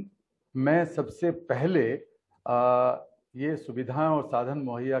 उनमें सबसे पहले ये सुविधाएं और साधन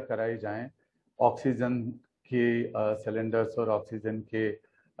मुहैया कराए जाएं। ऑक्सीजन के सिलेंडर्स और ऑक्सीजन के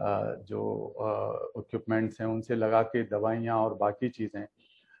जो इक्विपमेंट्स हैं उनसे लगा के दवाइयाँ और बाकी चीज़ें,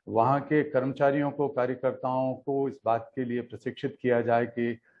 वहाँ के कर्मचारियों को, कार्यकर्ताओं को इस बात के लिए प्रशिक्षित किया जाए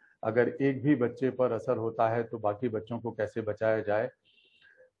कि अगर एक भी बच्चे पर असर होता है तो बाकी बच्चों को कैसे बचाया जाए।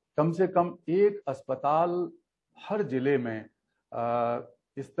 कम से कम एक अस्पताल हर जिले में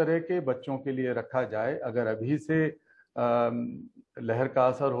इस तरह के बच्चों के लिए रखा जाए। अगर अभी से लहर का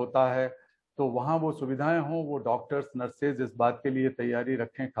असर होता है तो वहाँ वो सुविधाएं हों, वो डॉक्टर्स, नर्सेज इस बात के लिए तैयारी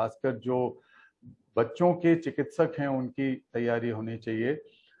रखें, खासकर जो बच्चों के चिकित्सक हैं उनकी तैयारी होनी चाहिए।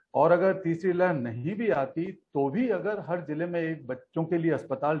 और अगर तीसरी लहर नहीं भी आती तो भी अगर हर जिले में एक बच्चों के लिए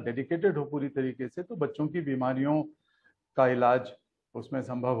अस्पताल डेडिकेटेड हो पूरी तरीके से, तो बच्चों की बीमारियों का इलाज उसमें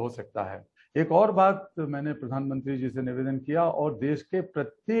संभव हो सकता है। एक और बात मैंने प्रधानमंत्री जी से निवेदन किया और देश के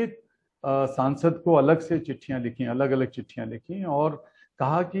प्रत्येक सांसद को अलग से चिट्ठियां लिखी, अलग अलग चिट्ठियां लिखी और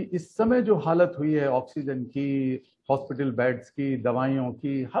कहा कि इस समय जो हालत हुई है ऑक्सीजन की, हॉस्पिटल बेड्स की, दवाइयों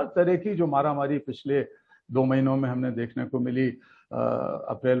की, हर तरह की जो मारामारी पिछले 2 महीनों में हमने देखने को मिली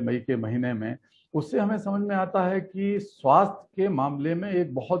अप्रैल मई के महीने में, उससे हमें समझ में आता है कि स्वास्थ्य के मामले में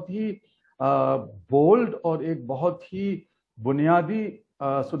एक बहुत ही बोल्ड और एक बहुत ही बुनियादी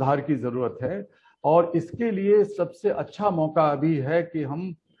सुधार की जरूरत है। और इसके लिए सबसे अच्छा मौका अभी है कि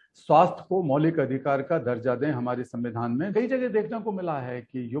हम स्वास्थ्य को मौलिक अधिकार का दर्जा दें हमारे संविधान में। कई जगह देखने को मिला है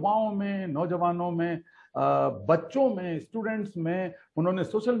कि युवाओं में, नौजवानों में, बच्चों में, स्टूडेंट्स में उन्होंने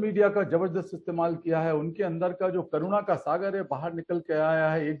सोशल मीडिया का जबरदस्त इस्तेमाल किया है। उनके अंदर का जो करुणा का सागर है बाहर निकल के आया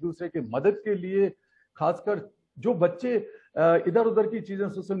है। एक दूसरे की मदद के लिए, खासकर जो बच्चे इधर उधर की चीजें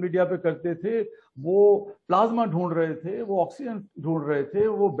सोशल मीडिया पे करते थे, वो प्लाज्मा ढूंढ रहे थे, वो ऑक्सीजन ढूंढ रहे थे,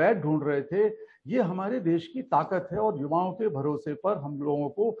 वो बेड ढूंढ रहे थे। ये हमारे देश की ताकत है और युवाओं के भरोसे पर हम लोगों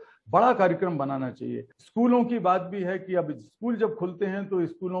को बड़ा कार्यक्रम बनाना चाहिए। स्कूलों की बात भी है कि अब स्कूल जब खुलते हैं तो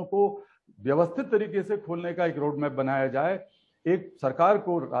स्कूलों को व्यवस्थित तरीके से खोलने का एक रोड मैप बनाया जाए। एक सरकार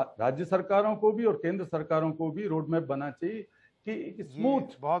को, राज्य सरकारों को भी और केंद्र सरकारों को भी रोड मैप बनना चाहिए कि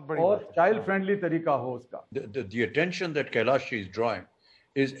स्मूथ और चाइल्ड फ्रेंडली तरीका हो उसका। The attention that Kailash is drawing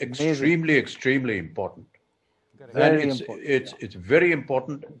is extremely important. It's very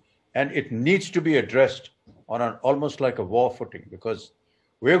important, and it needs to be addressed on an almost like a war footing, because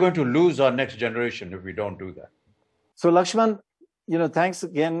we're going to lose our next generation if we don't do that. So Lakshman, thanks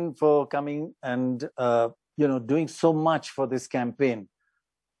again for coming and doing so much for this campaign.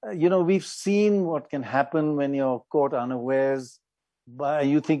 We've seen what can happen when you're caught unawares.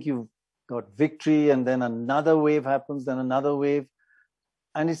 You think you've got victory, and then another wave happens, then another wave,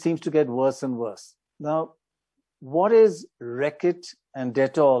 and it seems to get worse and worse. Now, what is Reckitt and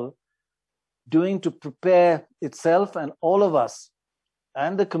Dettol doing to prepare itself and all of us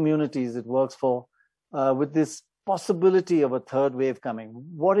and the communities it works for with this possibility of a third wave coming?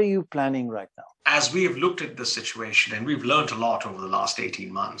 What are you planning right now? As we have looked at the situation, and we've learned a lot over the last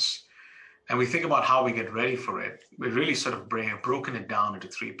 18 months, and we think about how we get ready for it, we've really sort of broken it down into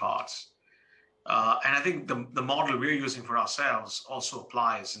 3 parts. And I think the model we're using for ourselves also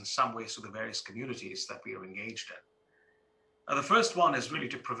applies in some ways to the various communities that we are engaged in. The first one is really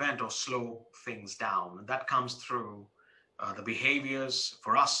to prevent or slow things down. And that comes through the behaviors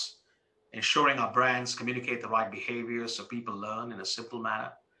for us, ensuring our brands communicate the right behaviors so people learn in a simple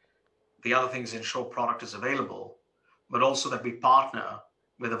manner. The other thing is ensure product is available, but also that we partner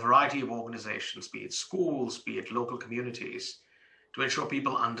with a variety of organizations, be it schools, be it local communities, to ensure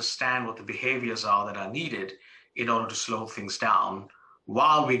people understand what the behaviors are that are needed in order to slow things down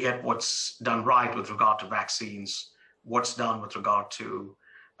while we get what's done right with regard to vaccines, what's done with regard to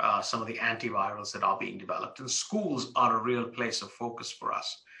some of the antivirals that are being developed. And schools are a real place of focus for us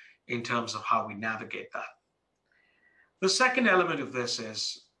in terms of how we navigate that. The second element of this is,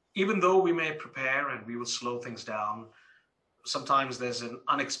 even though we may prepare and we will slow things down, sometimes there's an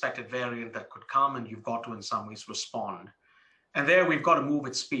unexpected variant that could come and you've got to in some ways respond. And there we've got to move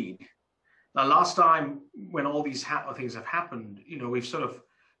at speed. Now, last time when all these things have happened, we've sort of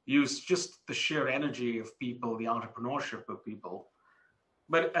used just the sheer energy of people, the entrepreneurship of people.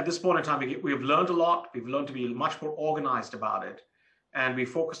 But at this point in time, we've learned a lot. We've learned to be much more organized about it. And we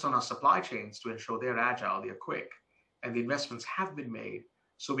focused on our supply chains to ensure they're agile, they're quick. And the investments have been made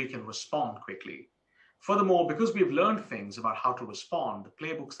so we can respond quickly. Furthermore, because we've learned things about how to respond, the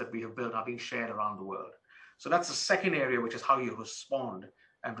playbooks that we have built are being shared around the world. So that's the second area, which is how you respond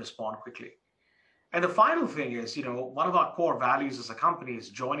and respond quickly. And the final thing is, one of our core values as a company is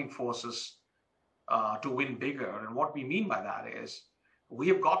joining forces to win bigger. And what we mean by that is we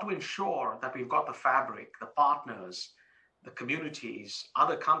have got to ensure that we've got the fabric, the partners, the communities,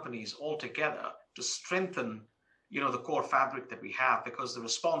 other companies all together to strengthen, the core fabric that we have, because the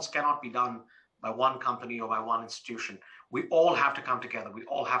response cannot be done by one company or by one institution. We all have to come together. We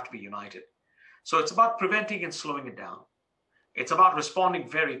all have to be united. So it's about preventing and slowing it down. It's about responding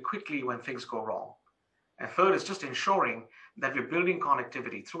very quickly when things go wrong. And third is just ensuring that we're building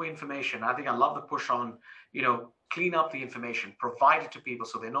connectivity through information. I think I love the push on, clean up the information, provide it to people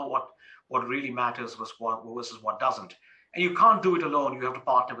so they know what really matters versus what doesn't. And you can't do it alone. You have to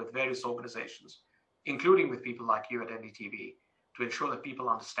partner with various organizations, including with people like you at NDTV, to ensure that people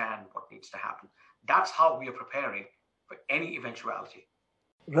understand what needs to happen. That's how we are preparing for any eventuality.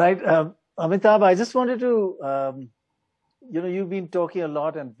 Right. Amitabh, I just wanted to, you've been talking a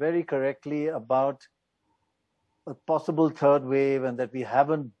lot and very correctly about a possible third wave and that we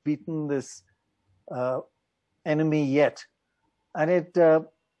haven't beaten this enemy yet. And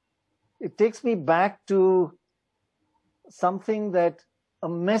it takes me back to something a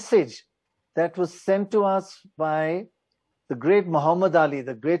message that was sent to us by the great Muhammad Ali,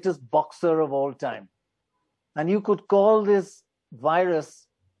 the greatest boxer of all time. And you could call this virus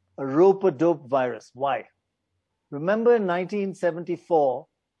a rope-a-dope virus. Why? Remember in 1974,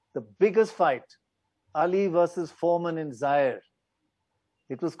 the biggest fight, Ali versus Foreman in Zaire.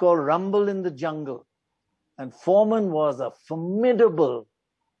 It was called Rumble in the Jungle. And Foreman was a formidable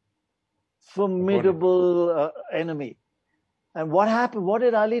enemy. And what happened? What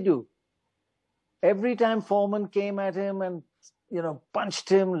did Ali do? Every time Foreman came at him and, punched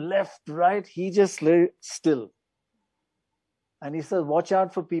him left, right, he just lay still. And he said, watch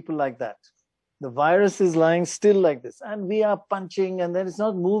out for people like that. The virus is lying still like this. And we are punching and then it's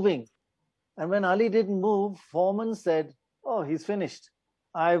not moving. And when Ali didn't move, Foreman said, oh, he's finished.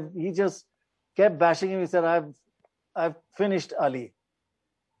 He just kept bashing him. He said, I've finished Ali.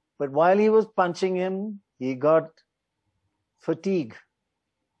 But while he was punching him, he got fatigue,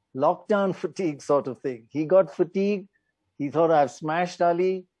 lockdown fatigue sort of thing. He got fatigue. He thought, I've smashed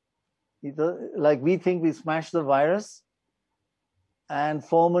Ali. He thought, like we think we smashed the virus. And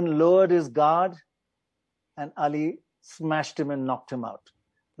Foreman lowered his guard and Ali smashed him and knocked him out.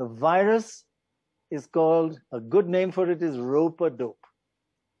 The virus is called, a good name for it is rope-a-dope.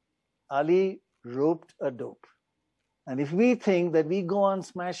 Ali roped a dope. And if we think that we go on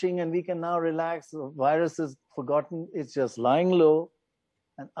smashing and we can now relax, the virus is forgotten, it's just lying low.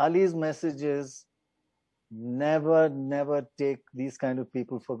 And Ali's message is never, never take these kind of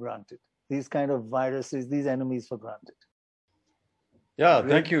people for granted. These kind of viruses, these enemies for granted. Yeah,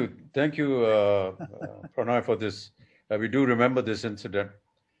 thank you. Thank you, Pranay, for this. We do remember this incident.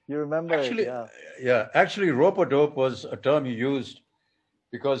 You remember actually, it, yeah. Actually, rope-a-dope was a term he used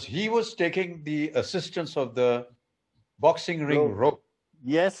because he was taking the assistance of the boxing ring rope.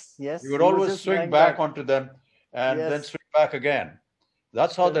 Yes, yes. He would always swing back onto them and then swing back again.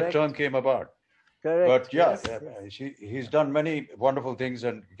 That's how the term came about. Correct. But yeah, he's done many wonderful things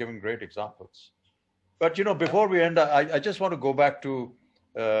and given great examples. But before we end, I just want to go back to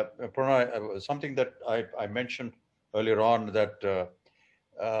Pranay, something that I mentioned earlier on, that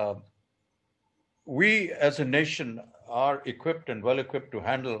we as a nation are equipped and well equipped to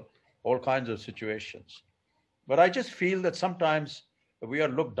handle all kinds of situations. But I just feel that sometimes we are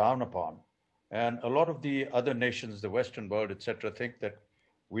looked down upon. And a lot of the other nations, the Western world, etc., think that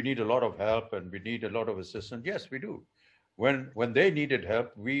we need a lot of help and we need a lot of assistance. Yes, we do. When they needed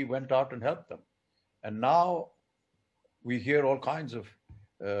help, we went out and helped them. And now we hear all kinds of,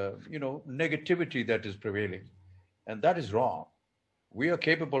 negativity that is prevailing. And that is wrong. We are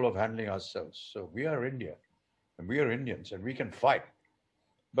capable of handling ourselves. So we are India and we are Indians and we can fight.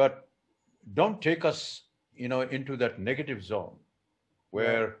 But don't take us, into that negative zone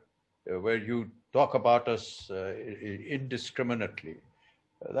where you talk about us indiscriminately.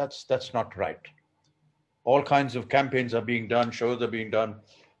 That's not right. All kinds of campaigns are being done, shows are being done.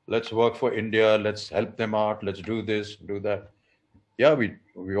 Let's work for India. Let's help them out. Let's do this, do that. Yeah,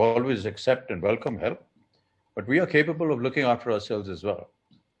 we always accept and welcome help, but we are capable of looking after ourselves as well.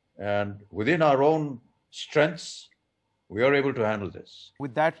 And within our own strengths, we are able to handle this.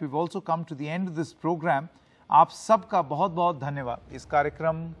 With that, we've also come to the end of this program. आप सबका बहुत-बहुत धन्यवाद। इस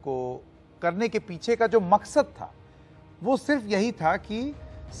कार्यक्रम को करने के पीछे का जो मकसद था, वो सिर्फ यही था कि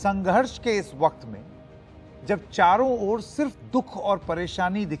संघर्ष के इस वक्त में जब चारों ओर सिर्फ दुख और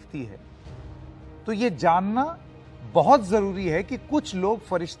परेशानी दिखती है, तो ये जानना बहुत जरूरी है कि कुछ लोग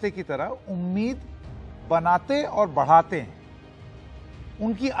फरिश्ते की तरह उम्मीद बनाते और बढ़ाते हैं।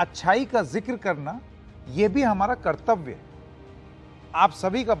 उनकी अच्छाई का जिक्र करना ये भी हमारा कर्तव्य है। आप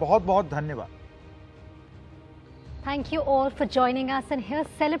सभी का बहुत-बहुत धन्यवाद। Thank you all for joining us and here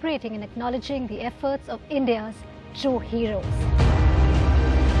celebrating and acknowledging the efforts of India's true heroes.